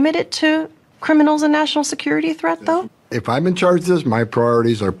just limit it to criminals and national security threat, though? If I'm in charge of this, my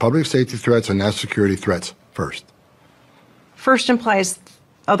priorities are public safety threats and national security threats first. First implies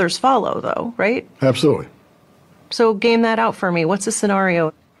others follow, though, right? Absolutely. So game that out for me. What's the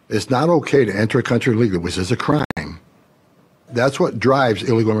scenario? It's not okay to enter a country illegally, which is a crime. That's what drives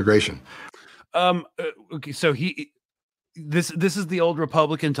illegal immigration. Okay, so this is the old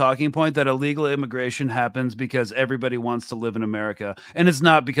Republican talking point that illegal immigration happens because everybody wants to live in America, and it's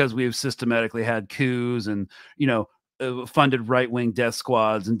not because we've systematically had coups and funded right-wing death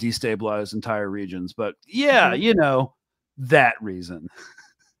squads and destabilized entire regions. But yeah, that reason.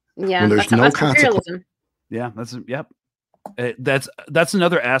 Yeah, when there's no consequence. Yeah, that's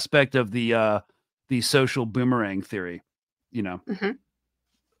another aspect of the social boomerang theory.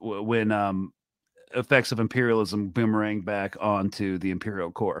 When effects of imperialism boomerang back onto the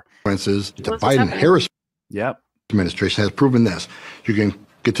imperial core. The Biden-Harris administration has proven this. You can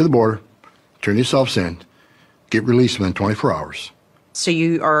get to the border, turn yourselves in, get released within 24 hours. So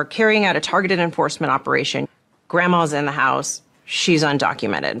you are carrying out a targeted enforcement operation. Grandma's in the house. She's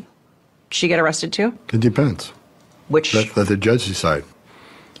undocumented. She get arrested too? It depends. Which let the judge decide.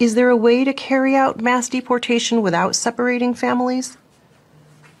 Is there a way to carry out mass deportation without separating families?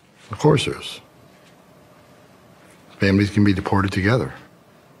 Of course there is. Families can be deported together.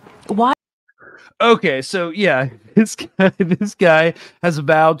 Why? Okay, so yeah, this guy has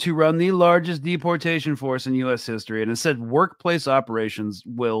vowed to run the largest deportation force in U.S. history, and has said workplace operations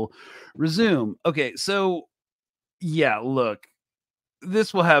will resume. Okay, so yeah, look,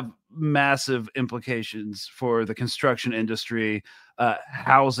 this will have massive implications for the construction industry,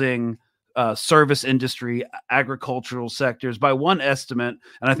 housing, service industry, agricultural sectors. By one estimate,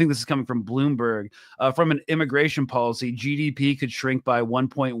 and I think this is coming from Bloomberg, from an immigration policy, GDP could shrink by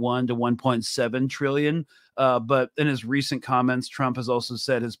 1.1 to 1.7 trillion. But in his recent comments, Trump has also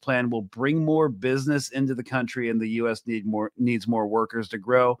said his plan will bring more business into the country, and the U.S. needs more workers to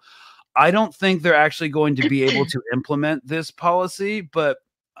grow. I don't think they're actually going to be able to implement this policy, but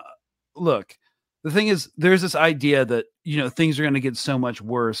look, the thing is, there's this idea that, things are going to get so much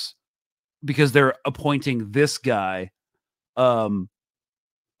worse because they're appointing this guy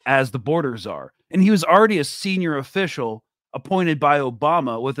as the border czar. And he was already a senior official appointed by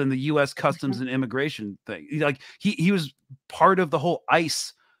Obama within the U.S. Customs and Immigration thing. Like he was part of the whole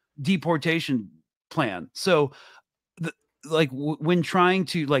ICE deportation plan. So when trying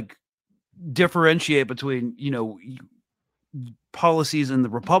to differentiate between, policies in the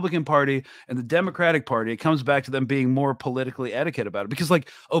Republican Party and the Democratic Party, it comes back to them being more politically etiquette about it, because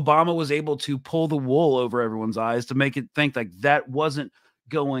Obama was able to pull the wool over everyone's eyes to make it think that wasn't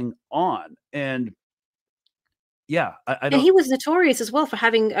going on. And yeah, I don't. And he was notorious as well for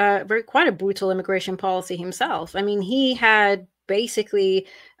having quite a brutal immigration policy himself. I mean, he had basically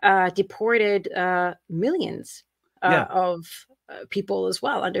deported millions of people as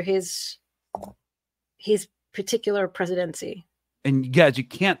well under his particular presidency. And guys, you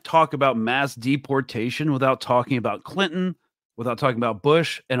can't talk about mass deportation without talking about Clinton, without talking about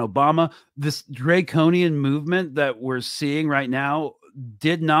Bush and Obama. This draconian movement that we're seeing right now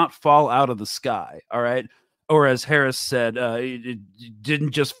did not fall out of the sky. All right. Or as Harris said, it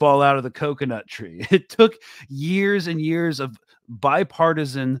didn't just fall out of the coconut tree. It took years and years of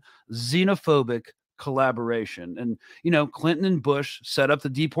bipartisan, xenophobic collaboration. And, Clinton and Bush set up the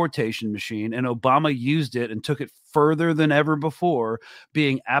deportation machine, and Obama used it and took it further than ever before,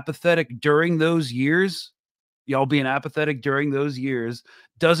 being apathetic during those years. Y'all being apathetic during those years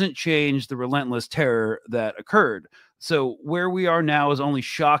doesn't change the relentless terror that occurred. So where we are now is only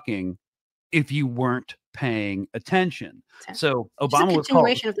shocking if you weren't paying attention. So Obama was a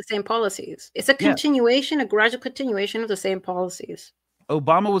continuation of the same policies. It's a continuation, a gradual continuation of the same policies.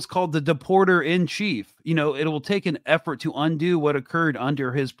 Obama was called the deporter in chief. It will take an effort to undo what occurred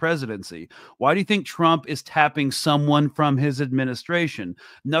under his presidency. Why do you think Trump is tapping someone from his administration?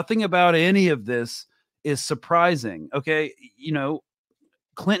 Nothing about any of this is surprising. Okay.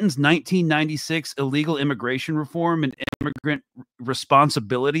 Clinton's 1996 Illegal Immigration Reform and Immigrant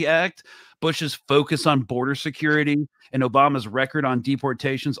Responsibility Act, Bush's focus on border security, and Obama's record on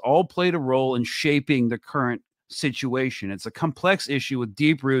deportations all played a role in shaping the current situation. It's a complex issue with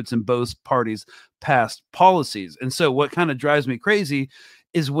deep roots in both parties' past policies. And so what kind of drives me crazy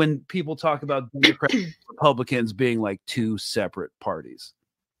is when people talk about Democrats and Republicans being like two separate parties.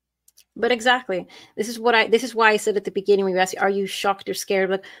 But exactly, this is why I said at the beginning, when you asked, are you shocked or scared?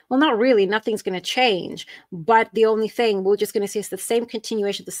 Like, well, not really. Nothing's going to change. But the only thing we're just going to see is the same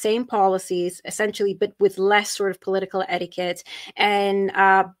continuation, the same policies, essentially, but with less sort of political etiquette. And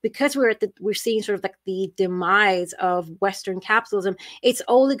because we're seeing sort of like the demise of Western capitalism, it's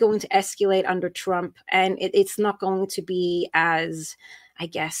only going to escalate under Trump, and it's not going to be as, I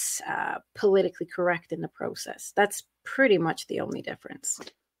guess, politically correct in the process. That's pretty much the only difference.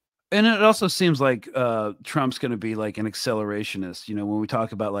 And it also seems like Trump's going to be like an accelerationist, when we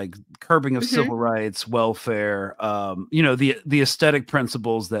talk about like curbing of civil rights, welfare, the aesthetic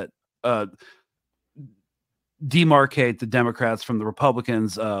principles that demarcate the Democrats from the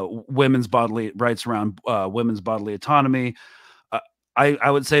Republicans, women's bodily rights around women's bodily autonomy. I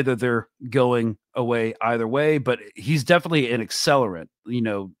would say that they're going away either way, but he's definitely an accelerant.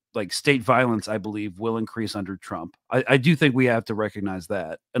 Like state violence, I believe, will increase under Trump. I do think we have to recognize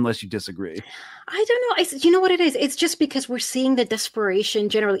that, unless you disagree. I don't know. You know what it is? It's just because we're seeing the desperation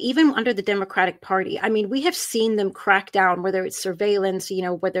generally, even under the Democratic Party. I mean, we have seen them crack down, whether it's surveillance,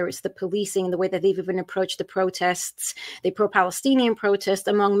 whether it's the policing, the way that they've even approached the protests, the pro-Palestinian protest,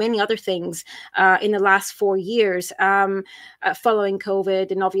 among many other things in the last 4 years following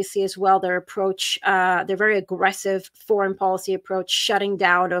COVID. And obviously as well, their approach, their very aggressive foreign policy approach, shutting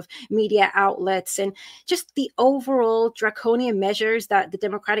down of of media outlets, and just the overall draconian measures that the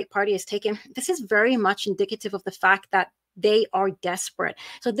Democratic Party has taken. This is very much indicative of the fact that they are desperate.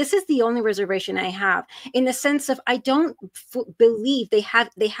 So this is the only reservation I have, in the sense of I don't believe they have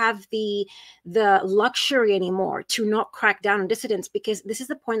the luxury anymore to not crack down on dissidents, because this is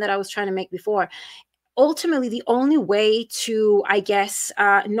the point that I was trying to make before. Ultimately, the only way to, I guess,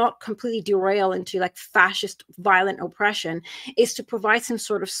 not completely derail into like fascist violent oppression is to provide some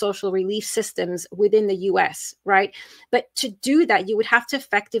sort of social relief systems within the US, right? But to do that, you would have to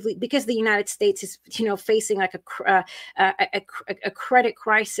effectively, because the United States is, facing like a credit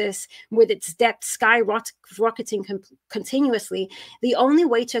crisis with its debt skyrocketing continuously. The only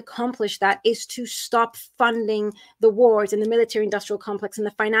way to accomplish that is to stop funding the wars and the military-industrial complex and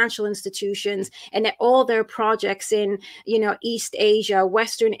the financial institutions and all their projects in, East Asia,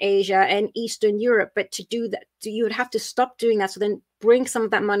 Western Asia, and Eastern Europe. But to do that, you would have to stop doing that. So then bring some of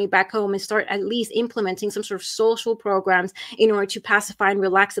that money back home and start at least implementing some sort of social programs in order to pacify and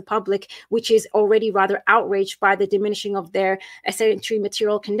relax the public, which is already rather outraged by the diminishing of their sanitary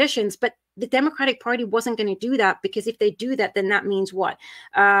material conditions. But the Democratic Party wasn't going to do that, because if they do that, then that means what?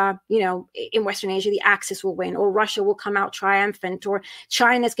 In Western Asia, the Axis will win, or Russia will come out triumphant, or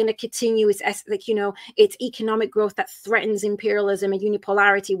China's going to continue its economic growth that threatens imperialism and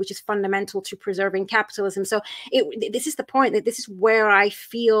unipolarity, which is fundamental to preserving capitalism. So this is the point, that this is where I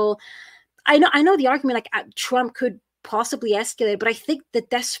feel, I know the argument like Trump could possibly escalate, but I think the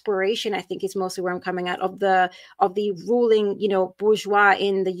desperation, is mostly where I'm coming at, of the ruling, bourgeois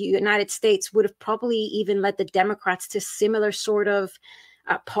in the United States would have probably even led the Democrats to similar sort of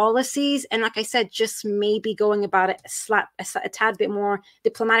policies. And like I said, just maybe going about it a tad bit more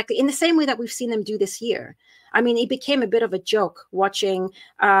diplomatically, in the same way that we've seen them do this year. I mean, it became a bit of a joke watching,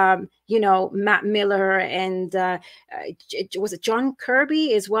 Matt Miller and was it John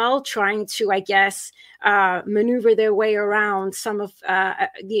Kirby as well, trying to, I guess, maneuver their way around some of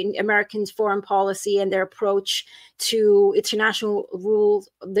the Americans' foreign policy and their approach to international rules,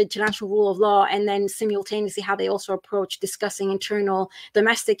 the international rule of law, and then simultaneously how they also approach discussing internal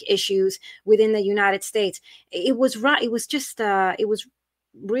domestic issues within the United States. It was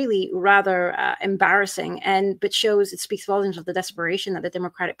really rather embarrassing, but it speaks volumes of the desperation that the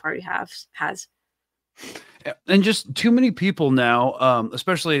Democratic Party has. And just too many people now,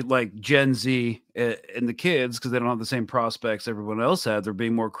 especially like Gen Z and the kids, because they don't have the same prospects everyone else had. They're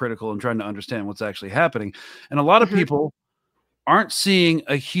being more critical and trying to understand what's actually happening. And a lot of people aren't seeing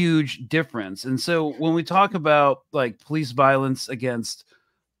a huge difference. And so when we talk about like police violence against,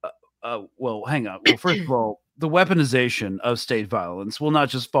 well, hang on. Well, first of all, the weaponization of state violence will not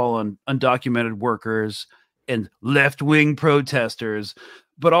just fall on undocumented workers and left-wing protesters,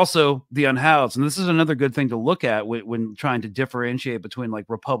 but also the unhoused. And this is another good thing to look at when trying to differentiate between like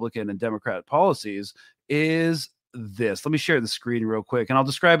Republican and Democrat policies is this. Let me share the screen real quick, and I'll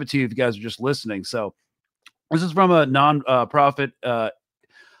describe it to you if you guys are just listening. So this is from a non-profit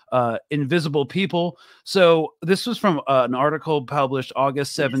Invisible People. So this was from an article published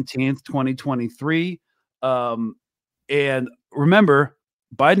August 17th, 2023. And remember,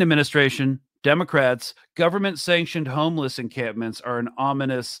 Biden administration, Democrats, government-sanctioned homeless encampments are an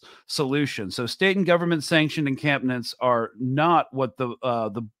ominous solution. So state and government-sanctioned encampments are not what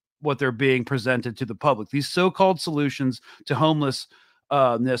what they're being presented to the public. These so-called solutions to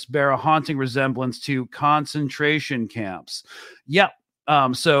homelessness bear a haunting resemblance to concentration camps. Yep.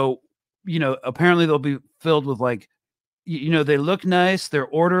 So, apparently they'll be filled with like, they look nice, they're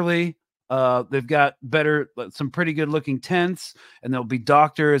orderly. They've got some pretty good looking tents, and there'll be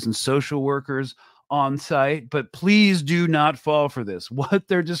doctors and social workers on site, but please do not fall for this. What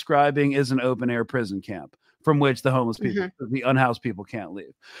they're describing is an open air prison camp from which the homeless people, the unhoused people can't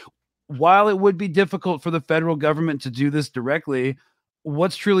leave. While it would be difficult for the federal government to do this directly,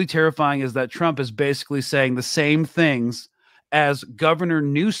 what's truly terrifying is that Trump is basically saying the same things as Governor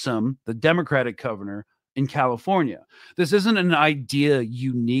Newsom, the Democratic governor in California. This isn't an idea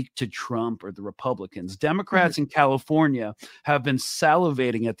unique to Trump or the Republicans. Democrats in California have been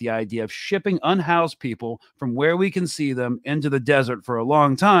salivating at the idea of shipping unhoused people from where we can see them into the desert for a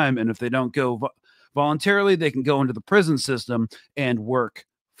long time. And if they don't go voluntarily, they can go into the prison system and work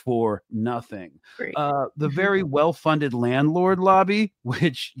for nothing. The very well-funded landlord lobby,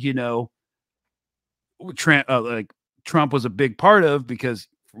 which, Trump was a big part of, because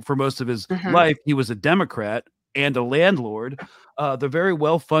for most of his life, he was a Democrat and a landlord. The very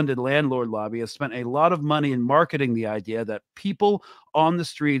well-funded landlord lobby has spent a lot of money in marketing the idea that people on the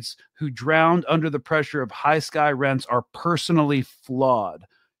streets who drowned under the pressure of high sky rents are personally flawed.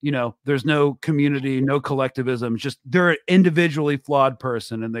 you know, there's no community, no collectivism, just they're an individually flawed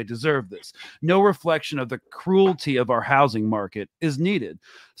person and they deserve this. No reflection of the cruelty of our housing market is needed.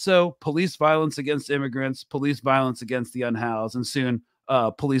 So police violence against immigrants, police violence against the unhoused, and soon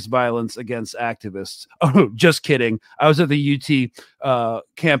police violence against activists. Oh, just kidding. I was at the UT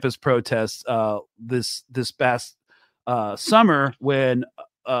campus protests this past summer when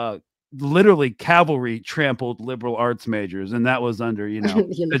literally cavalry trampled liberal arts majors, and that was under, you know,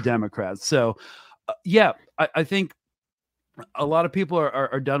 the Democrats. So yeah, I think a lot of people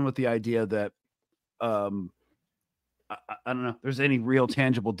are done with the idea that I don't know there's any real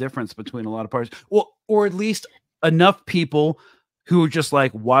tangible difference between a lot of parties, well, or at least enough people who are just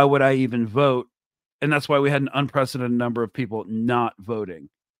like, why would I even vote? And that's why we had an unprecedented number of people not voting.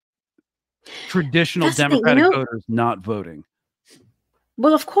 Traditional Democratic voters not voting.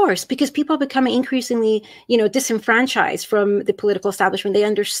 Well, of course, because people are becoming increasingly, you know, disenfranchised from the political establishment. They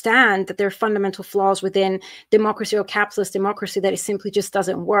understand that there are fundamental flaws within democracy or capitalist democracy, that it simply just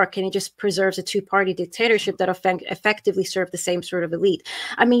doesn't work, and it just preserves a two-party dictatorship that effectively serve the same sort of elite.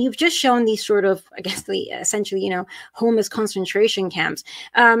 I mean, you've just shown these sort of, I guess, essentially, you know, homeless concentration camps.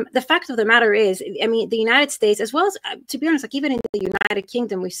 The fact of the matter is, I mean, the United States, as well as, to be honest, like even in the United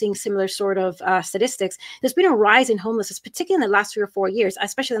Kingdom, we're seeing similar sort of statistics. There's been a rise in homelessness, particularly in the last 3 or 4 years,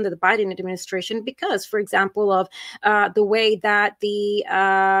 especially under the Biden administration, because, for example, of the way that the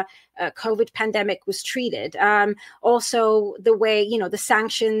COVID pandemic was treated. Also, the way, you know, the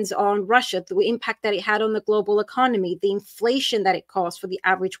sanctions on Russia, the impact that it had on the global economy, the inflation that it caused for the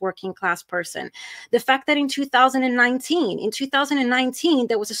average working class person. The fact that in 2019,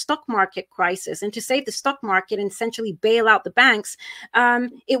 there was a stock market crisis, and to save the stock market and essentially bail out the banks,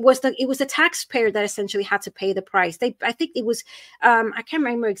 it was the taxpayer that essentially had to pay the price. I think it was, I can't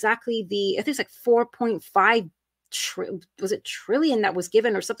remember exactly I think it's like 4.5 trillion that was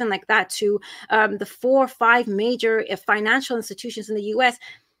given or something like that to the 4 or 5 major financial institutions in the US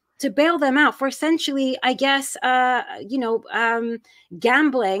to bail them out for essentially, I guess,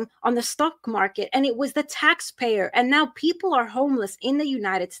 gambling on the stock market. And it was the taxpayer. And now people are homeless in the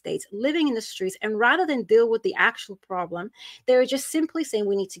United States, living in the streets. And rather than deal with the actual problem, they're just simply saying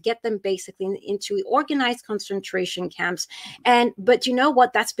we need to get them basically into organized concentration camps. But you know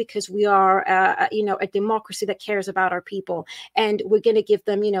what? That's because we are, a democracy that cares about our people. And we're going to give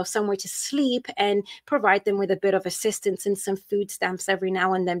them, you know, somewhere to sleep and provide them with a bit of assistance and some food stamps every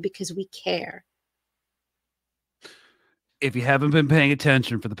now and then, because we care. If you haven't been paying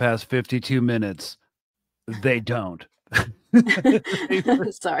attention for the past 52 minutes, they don't.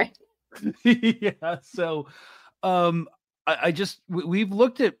 Sorry. Yeah. So, we've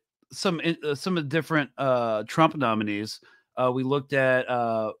looked at some of different Trump nominees. We looked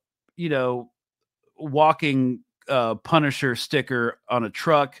at walking Punisher sticker on a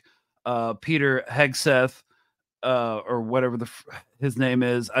truck. Peter Hegseth, or whatever his name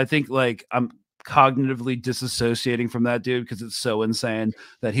is. I think like I'm cognitively disassociating from that dude because it's so insane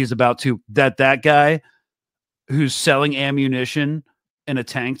that he's about to that guy who's selling ammunition in a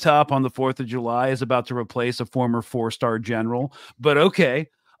tank top on the 4th of July is about to replace a former 4-star general. But okay.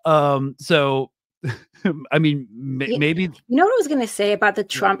 So I mean, maybe. You know what I was going to say about the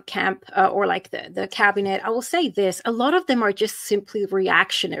Trump camp or like the cabinet? I will say this. A lot of them are just simply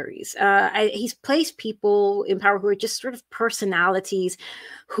reactionaries. He's placed people in power who are just sort of personalities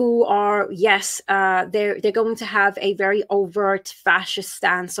who are, yes, they're going to have a very overt fascist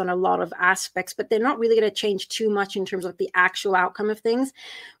stance on a lot of aspects, but they're not really going to change too much in terms of the actual outcome of things.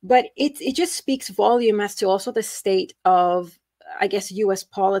 But it just speaks volume as to also the state of, I guess, U.S.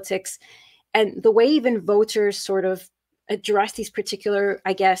 politics. And the way even voters sort of address these particular,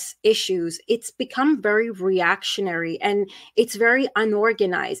 I guess, issues, it's become very reactionary and it's very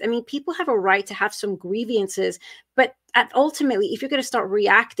unorganized. I mean, people have a right to have some grievances, but ultimately, if you're going to start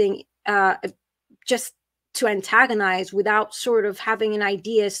reacting just to antagonize without sort of having an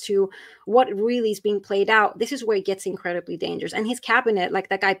idea as to what really is being played out, this is where it gets incredibly dangerous. And his cabinet, like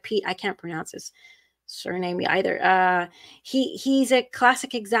that guy, Pete, I can't pronounce his surname either. He's a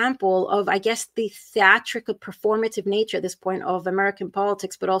classic example of, I guess, the theatrical performative nature at this point of American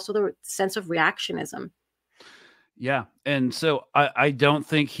politics, but also the sense of reactionism. Yeah. And so I don't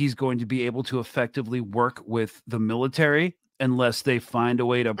think he's going to be able to effectively work with the military unless they find a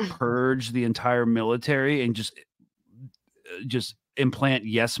way to purge the entire military and just implant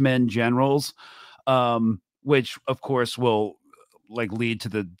yes men generals, which of course will like lead to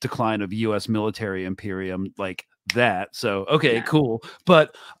the decline of U.S. military imperium like that. So, okay, yeah. Cool.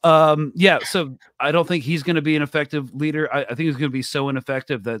 But so I don't think he's going to be an effective leader. I think he's going to be so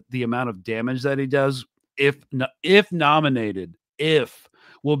ineffective that the amount of damage that he does, if nominated,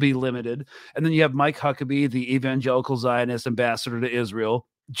 will be limited. And then you have Mike Huckabee, the evangelical Zionist ambassador to Israel,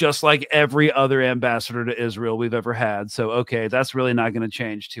 just like every other ambassador to Israel we've ever had. So, okay, that's really not going to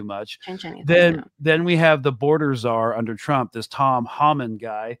change too much. Then we have the border czar under Trump, this Tom Homan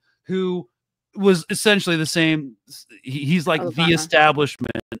guy, who was essentially the same. He's like the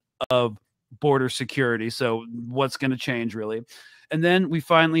establishment of border security. So what's going to change really? And then we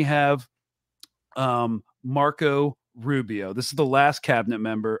finally have Marco Rubio. This is the last cabinet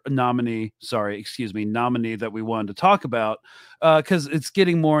nominee that we wanted to talk about because it's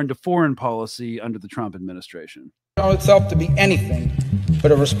getting more into foreign policy under the Trump administration. Shown itself to be anything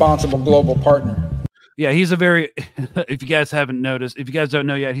but a responsible global partner. Yeah, he's a very, if you guys haven't noticed, if you guys don't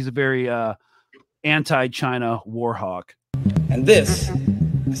know yet, he's a very anti-China war hawk. And this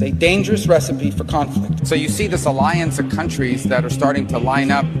is a dangerous recipe for conflict. So you see this alliance of countries that are starting to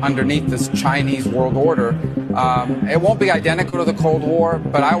line up underneath this Chinese world order. It won't be identical to the Cold War,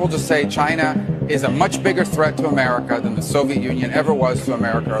 but I will just say China is a much bigger threat to America than the Soviet Union ever was to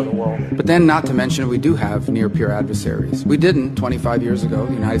America or the world. But then not to mention we do have near-peer adversaries. We didn't 25 years ago.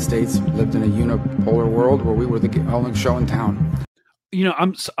 The United States lived in a unipolar world where we were the only show in town. You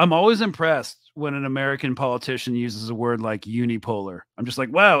know, I'm always impressed when an American politician uses a word like unipolar. I'm just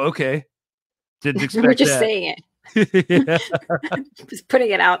like, wow, okay. Didn't expect We're just that. saying it. Just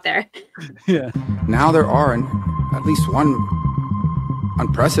putting it out there. Yeah. Now there are at least one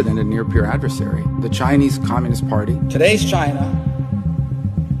unprecedented near-peer adversary, the Chinese Communist Party. Today's China,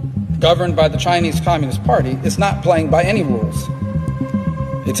 governed by the Chinese Communist Party, is not playing by any rules.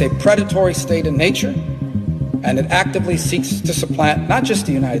 It's a predatory state in nature, and it actively seeks to supplant not just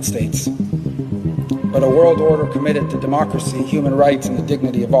the United States, but a world order committed to democracy, human rights, and the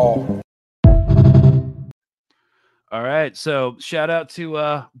dignity of all. All right. So shout out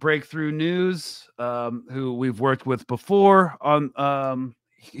to Breakthrough News, who we've worked with before on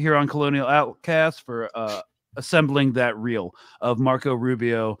here on Colonial Outcast for assembling that reel of Marco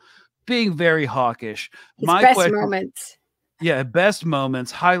Rubio being very hawkish. His best moments. Yeah, best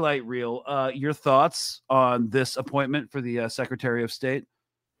moments, highlight reel. Your thoughts on this appointment for the Secretary of State?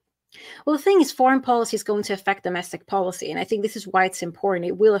 Well, the thing is, foreign policy is going to affect domestic policy. And I think this is why it's important.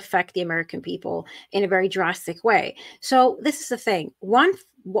 It will affect the American people in a very drastic way. So this is the thing.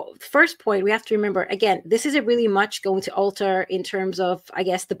 First point, we have to remember, again, this isn't really much going to alter in terms of, I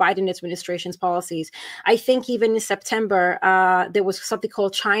guess, the Biden administration's policies. I think even in September, there was something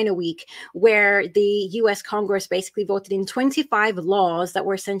called China Week, where the U.S. Congress basically voted in 25 laws that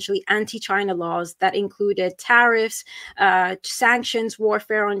were essentially anti-China laws that included tariffs, sanctions,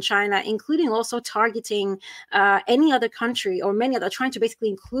 warfare on China, including also targeting any other country or many other, trying to basically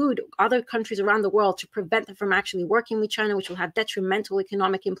include other countries around the world to prevent them from actually working with China, which will have detrimental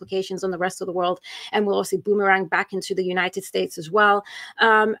economic implications on the rest of the world and will also boomerang back into the United States as well.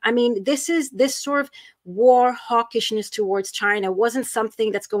 I mean, this sort of war hawkishness towards China wasn't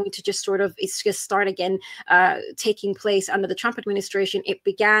something that's going to just sort of start again taking place under the Trump administration. It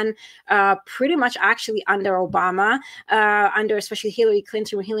began pretty much actually under Obama, under especially Hillary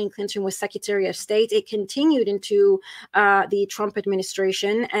Clinton, when Hillary Clinton was Secretary of State. It continued into the Trump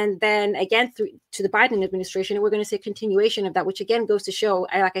administration, and then again to the Biden administration. And we're going to see a continuation of that, which again goes to show,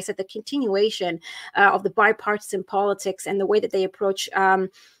 like I said, the continuation of the bipartisan politics and the way that they approach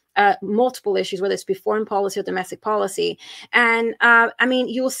multiple issues, whether it's foreign policy or domestic policy. And I mean,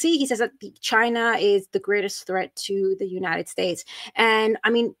 you'll see he says that China is the greatest threat to the United States. And I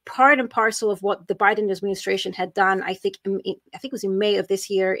mean, part and parcel of what the Biden administration had done, I think it was in May of this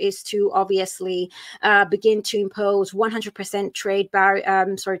year, is to obviously begin to impose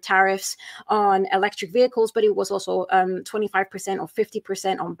 100% tariffs on electric vehicles, but it was also 25% or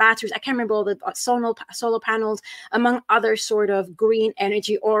 50% on batteries. I can't remember all the solar panels, among other sort of green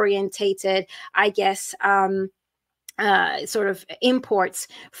energy orientated, I guess, sort of imports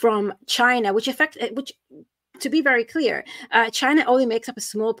from China, which to be very clear, China only makes up a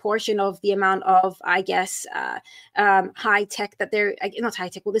small portion of the amount of, I guess, high tech that they're not high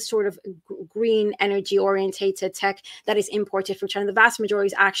tech. Well, this sort of green energy orientated tech that is imported from China. The vast majority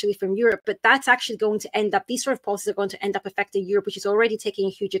is actually from Europe, but that's actually going to end up, these sort of policies are going to end up affecting Europe, which is already taking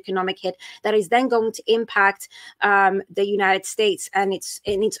a huge economic hit that is then going to impact the United States and its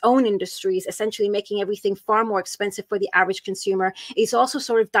own industries, essentially making everything far more expensive for the average consumer. It's also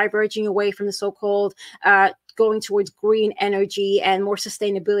sort of diverging away from the so-called going towards green energy and more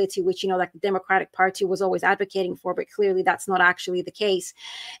sustainability, which, like the Democratic Party was always advocating for, but clearly that's not actually the case.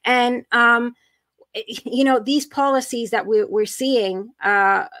 And, these policies that we're seeing,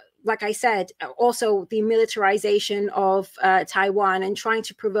 like I said, also the militarization of Taiwan and trying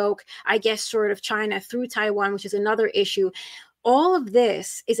to provoke, I guess, sort of China through Taiwan, which is another issue. all of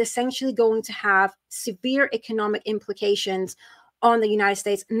this is essentially going to have severe economic implications on the United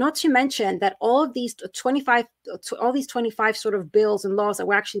States, not to mention that all these 25 sort of bills and laws that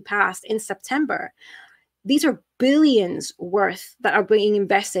were actually passed in September, these are billions worth that are being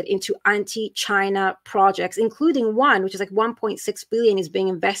invested into anti-China projects, including one, which is like 1.6 billion is being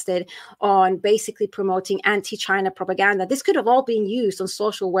invested on basically promoting anti-China propaganda. This could have all been used on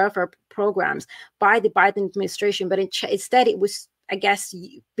social welfare programs by the Biden administration, but instead it was, I guess,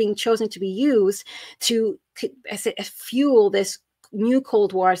 being chosen to be used to fuel this new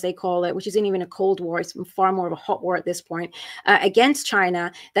Cold War, as they call it, which isn't even a Cold War, it's far more of a hot war at this point, against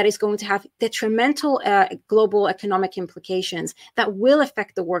China, that is going to have detrimental global economic implications that will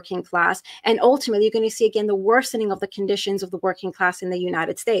affect the working class. And ultimately, you're going to see, again, the worsening of the conditions of the working class in the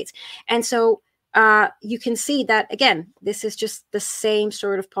United States. And so you can see that, again, this is just the same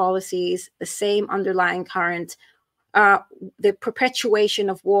sort of policies, the same underlying current, the perpetuation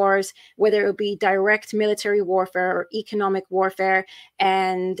of wars, whether it be direct military warfare or economic warfare,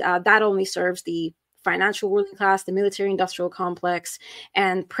 and that only serves the financial ruling class, the military-industrial complex,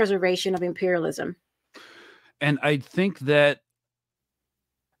 and preservation of imperialism. And I think that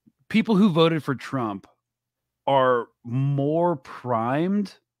people who voted for Trump are more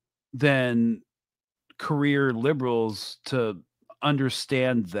primed than career liberals to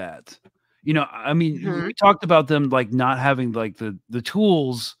understand that. You know, I mean, we talked about them like not having like the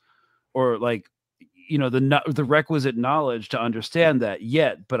tools or like, you know, the requisite knowledge to understand that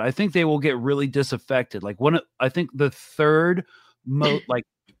yet, but I think they will get really disaffected. Like I think the third like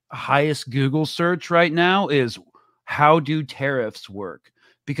highest Google search right now is how do tariffs work?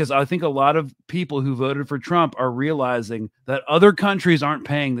 Because I think a lot of people who voted for Trump are realizing that other countries aren't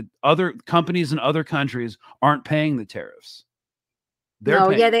paying other companies in other countries aren't paying the tariffs. They're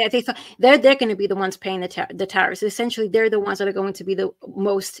going to be the ones paying the tariffs. Essentially, they're the ones that are going to be the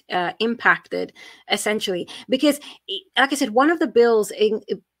most impacted, essentially. Because, like I said, one of the bills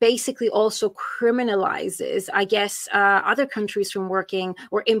basically also criminalizes, I guess, other countries from working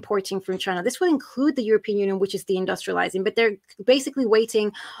or importing from China. This would include the European Union, which is deindustrializing, but they're basically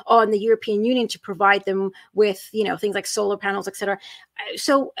waiting on the European Union to provide them with, you know, things like solar panels, etc.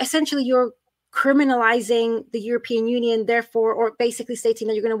 So essentially, you're criminalizing the European Union, therefore, or basically stating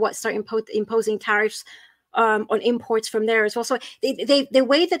that you're going to start imposing tariffs on imports from there as well. So the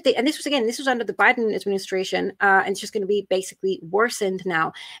way that and this was under the Biden administration, and it's just going to be basically worsened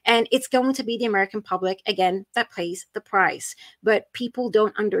now. And it's going to be the American public, again, that pays the price. But people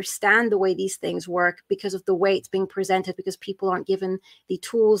don't understand the way these things work because of the way it's being presented, because people aren't given the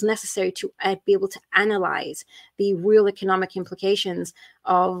tools necessary to be able to analyze the real economic implications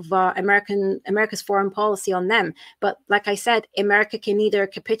of America's foreign policy on them. But like I said, America can either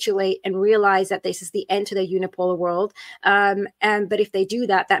capitulate and realize that this is the end to their unipolar world, but if they do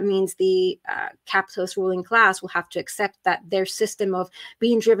that, that means the capitalist ruling class will have to accept that their system of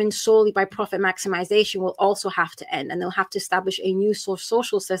being driven solely by profit maximization will also have to end, and they'll have to establish a new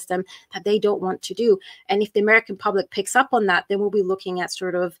social system that they don't want to do. And if the American public picks up on that, then we'll be looking at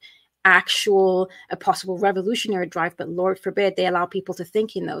sort of a possible revolutionary drive, but Lord forbid they allow people to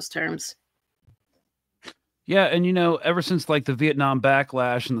think in those terms. Yeah, and you know, ever since like the Vietnam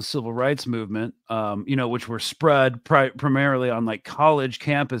backlash and the civil rights movement, you know, which were spread primarily on like college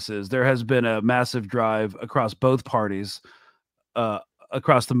campuses, there has been a massive drive across both parties, from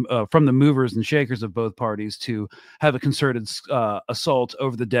the movers and shakers of both parties to have a concerted assault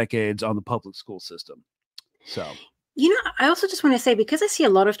over the decades on the public school system. So. You know, I also just want to say, because I see a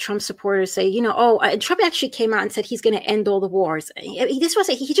lot of Trump supporters say, you know, Trump actually came out and said he's going to end all the wars. He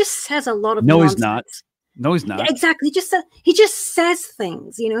just says a lot of nonsense. He's not. No, he's not. Yeah, exactly. He just says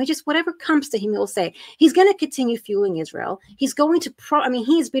things, you know, he just, whatever comes to him, he'll say. He's going to continue fueling Israel. He's going to,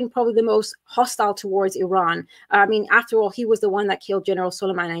 he's been probably the most hostile towards Iran. I mean, after all, he was the one that killed General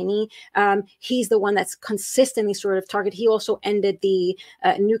Soleimani. He's the one that's consistently sort of targeted. He also ended the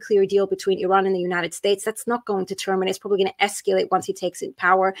nuclear deal between Iran and the United States. That's not going to terminate. It's probably going to escalate once he takes in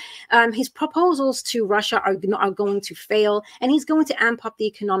power. His proposals to Russia are going to fail, and he's going to amp up the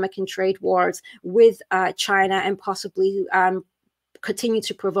economic and trade wars with China, and possibly continue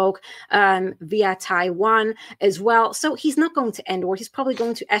to provoke via Taiwan as well. So he's not going to end war. He's probably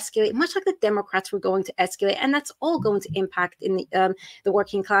going to escalate, much like the Democrats were going to escalate, and that's all going to impact in the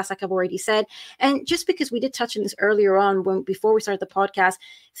working class, like I've already said. And just because we did touch on this earlier on before we started the podcast,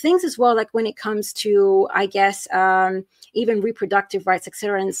 things as well, like when it comes to, I guess, even reproductive rights,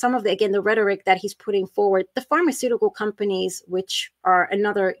 etc., and some of the rhetoric that he's putting forward, the pharmaceutical companies, which are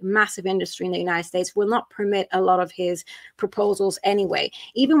another massive industry in the United States, will not permit a lot of his proposals anyway,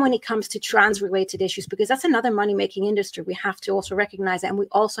 even when it comes to trans-related issues, because that's another money-making industry. We have to also recognize that, and we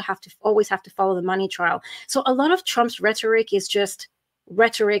also always have to follow the money trail. So a lot of Trump's rhetoric is just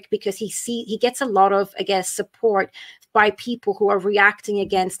rhetoric because he gets a lot of, I guess, support by people who are reacting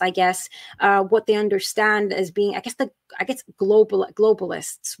against, I guess, what they understand as being, I guess,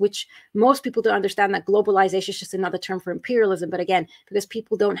 globalists, which most people don't understand that globalization is just another term for imperialism. But again, because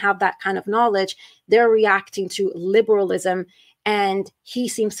people don't have that kind of knowledge, they're reacting to liberalism. And he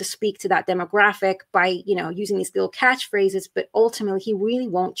seems to speak to that demographic by, using these little catchphrases, but ultimately he really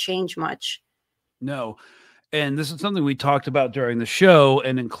won't change much. No. And this is something we talked about during the show.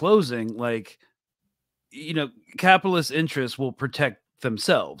 And in closing, capitalist interests will protect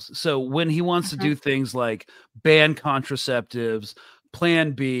themselves. So when he wants to do things like ban contraceptives,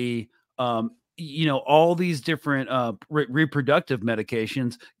 Plan B, all these different reproductive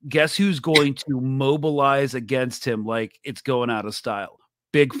medications, guess who's going to mobilize against him like it's going out of style?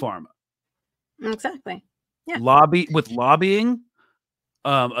 Big Pharma. Exactly. Yeah. Lobbying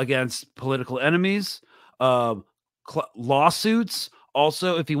against political enemies. Lawsuits.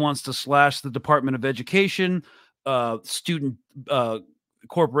 Also, if he wants to slash the Department of Education, student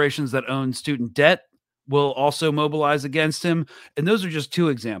corporations that own student debt will also mobilize against him. And those are just two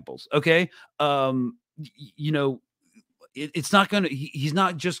examples. Okay. It's not going to, he's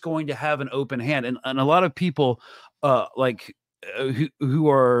not just going to have an open hand. And a lot of people who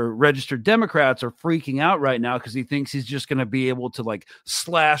are registered Democrats are freaking out right now because he thinks he's just going to be able to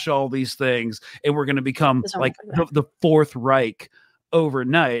slash all these things and we're going to become the Fourth Reich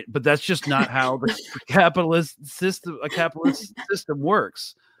overnight. But that's just not how the capitalist system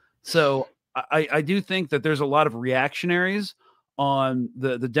works. So I do think that there's a lot of reactionaries on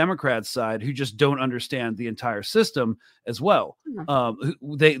the Democrats side who just don't understand the entire system as well.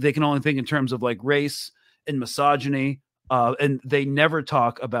 They can only think in terms of race and misogyny. And they never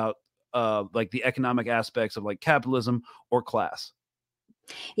talk about the economic aspects of capitalism or class.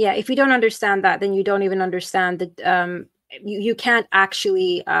 Yeah, if you don't understand that, then you don't even understand that you can't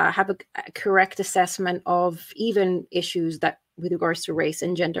actually have a correct assessment of even issues that with regards to race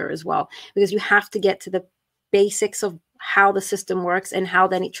and gender as well, because you have to get to the basics of how the system works and how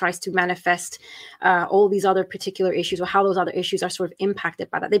then it tries to manifest all these other particular issues, or how those other issues are sort of impacted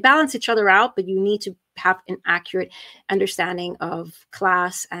by that. They balance each other out, but you need to have an accurate understanding of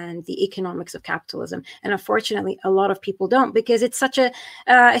class and the economics of capitalism. And unfortunately, a lot of people don't, because it's such a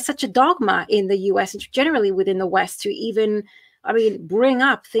dogma in the US and generally within the West to even, bring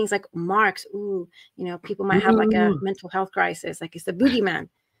up things like Marx. People might have a mental health crisis, it's the boogeyman,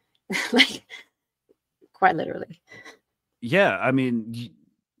 quite literally. Yeah,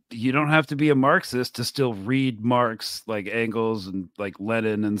 you don't have to be a Marxist to still read Marx, Engels and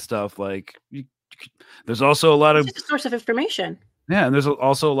Lenin and stuff. There's also a lot of just a source of information. Yeah, and there's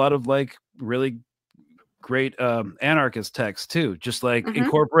also a lot of really great anarchist texts too. Just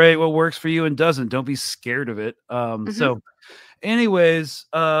incorporate what works for you and doesn't. Don't be scared of it. So, anyways,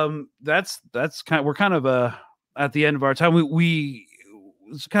 that's we're kind of at the end of our time.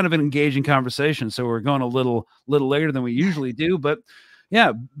 It's kind of an engaging conversation, so we're going a little later than we usually do. But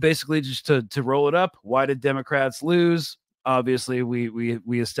yeah, basically just to roll it up. Why did Democrats lose? Obviously,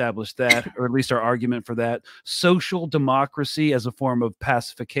 we established that, or at least our argument for that. Social democracy as a form of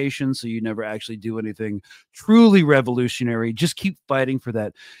pacification, so you never actually do anything truly revolutionary. Just keep fighting for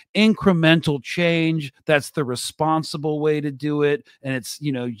that incremental change. That's the responsible way to do it, and it's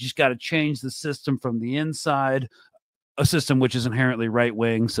you just got to change the system from the inside. A system which is inherently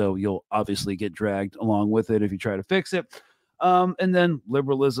right-wing, so you'll obviously get dragged along with it if you try to fix it. And then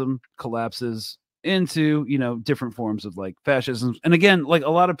liberalism collapses into, different forms of fascism. And again,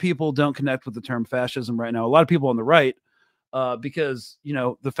 a lot of people don't connect with the term fascism right now. A lot of people on the right, because,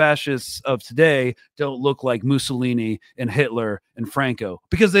 the fascists of today don't look like Mussolini and Hitler and Franco,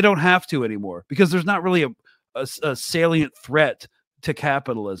 because they don't have to anymore, because there's not really a salient threat to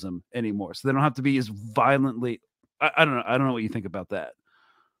capitalism anymore. So they don't have to be as violently. I don't know. I don't know what you think about that.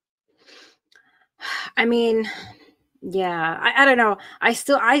 Yeah, I don't know.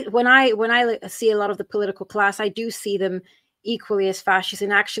 When I see a lot of the political class, I do see them equally as fascist,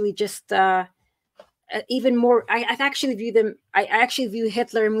 and actually just even more. I actually view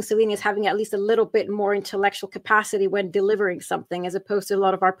Hitler and Mussolini as having at least a little bit more intellectual capacity when delivering something, as opposed to a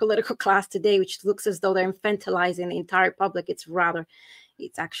lot of our political class today, which looks as though they're infantilizing the entire public. It's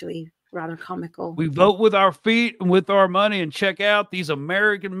actually rather comical. We vote with our feet and with our money, and check out these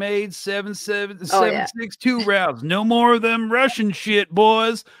American-made 7.62 rounds. No more of them Russian shit,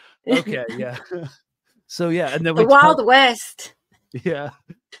 boys. Okay, yeah. So yeah, and then the Wild West. Yeah.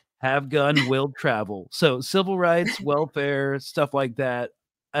 Have gun, will travel. So civil rights, welfare, stuff like that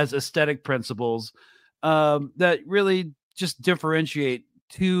as aesthetic principles that really just differentiate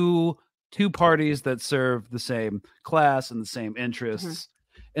two parties that serve the same class and the same interests.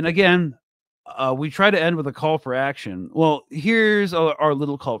 And again, we try to end with a call for action. Well, here's our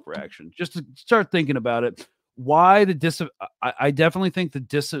little call for action. Just to start thinking about it, why the I definitely think the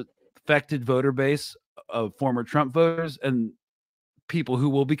disaffected voter base of former Trump voters and people who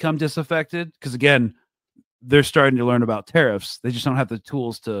will become disaffected, because again, they're starting to learn about tariffs. They just don't have the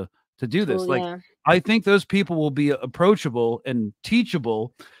tools to do this. Like, I think those people will be approachable and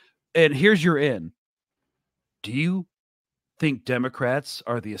teachable. And here's your in. Do you think Democrats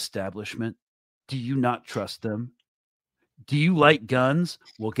are the establishment? Do you not trust them? Do you like guns?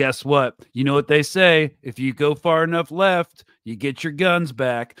 Well, guess what? You know what they say, if you go far enough left, you get your guns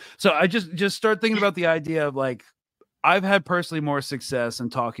back. So I just start thinking about the idea of, like, I've had personally more success in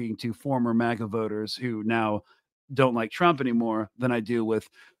talking to former MAGA voters who now don't like Trump anymore than I do with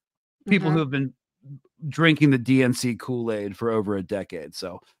people who have been drinking the DNC Kool-Aid for over a decade.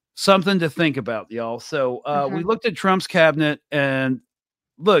 So something to think about, y'all. So we looked at Trump's cabinet, and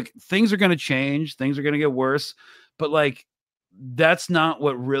look, things are going to change. Things are going to get worse. But, like, that's not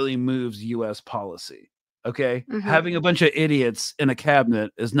what really moves U.S. policy. Okay? Having a bunch of idiots in a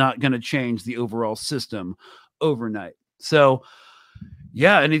cabinet is not going to change the overall system overnight. So,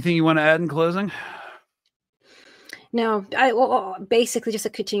 yeah, anything you want to add in closing? No, basically just a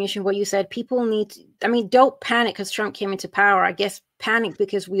continuation of what you said. People need don't panic because Trump came into power. I guess panic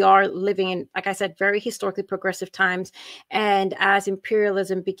because we are living in, like I said, very historically progressive times. And as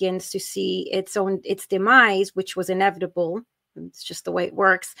imperialism begins to see its demise, which was inevitable, it's just the way it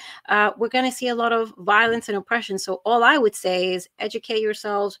works, we're going to see a lot of violence and oppression. So all I would say is educate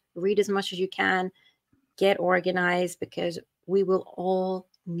yourselves, read as much as you can, get organized, because we will all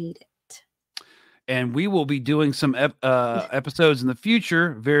need it. And we will be doing some episodes in the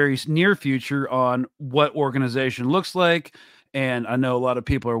future, very near future, on what organization looks like. And I know a lot of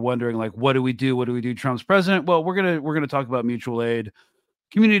people are wondering, like, what do we do? What do we do? Trump's president? Well, we're gonna talk about mutual aid,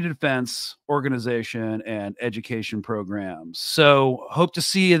 community defense, organization, and education programs. So hope to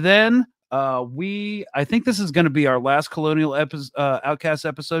see you then. I think this is going to be our last Colonial Outcast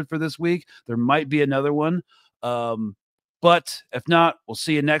episode for this week. There might be another one. But if not, we'll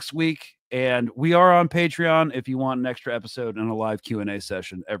see you next week. And we are on Patreon if you want an extra episode and a live Q&A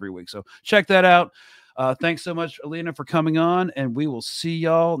session every week. So check that out. Thanks so much, Alina, for coming on, and we will see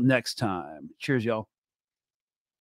y'all next time. Cheers, y'all.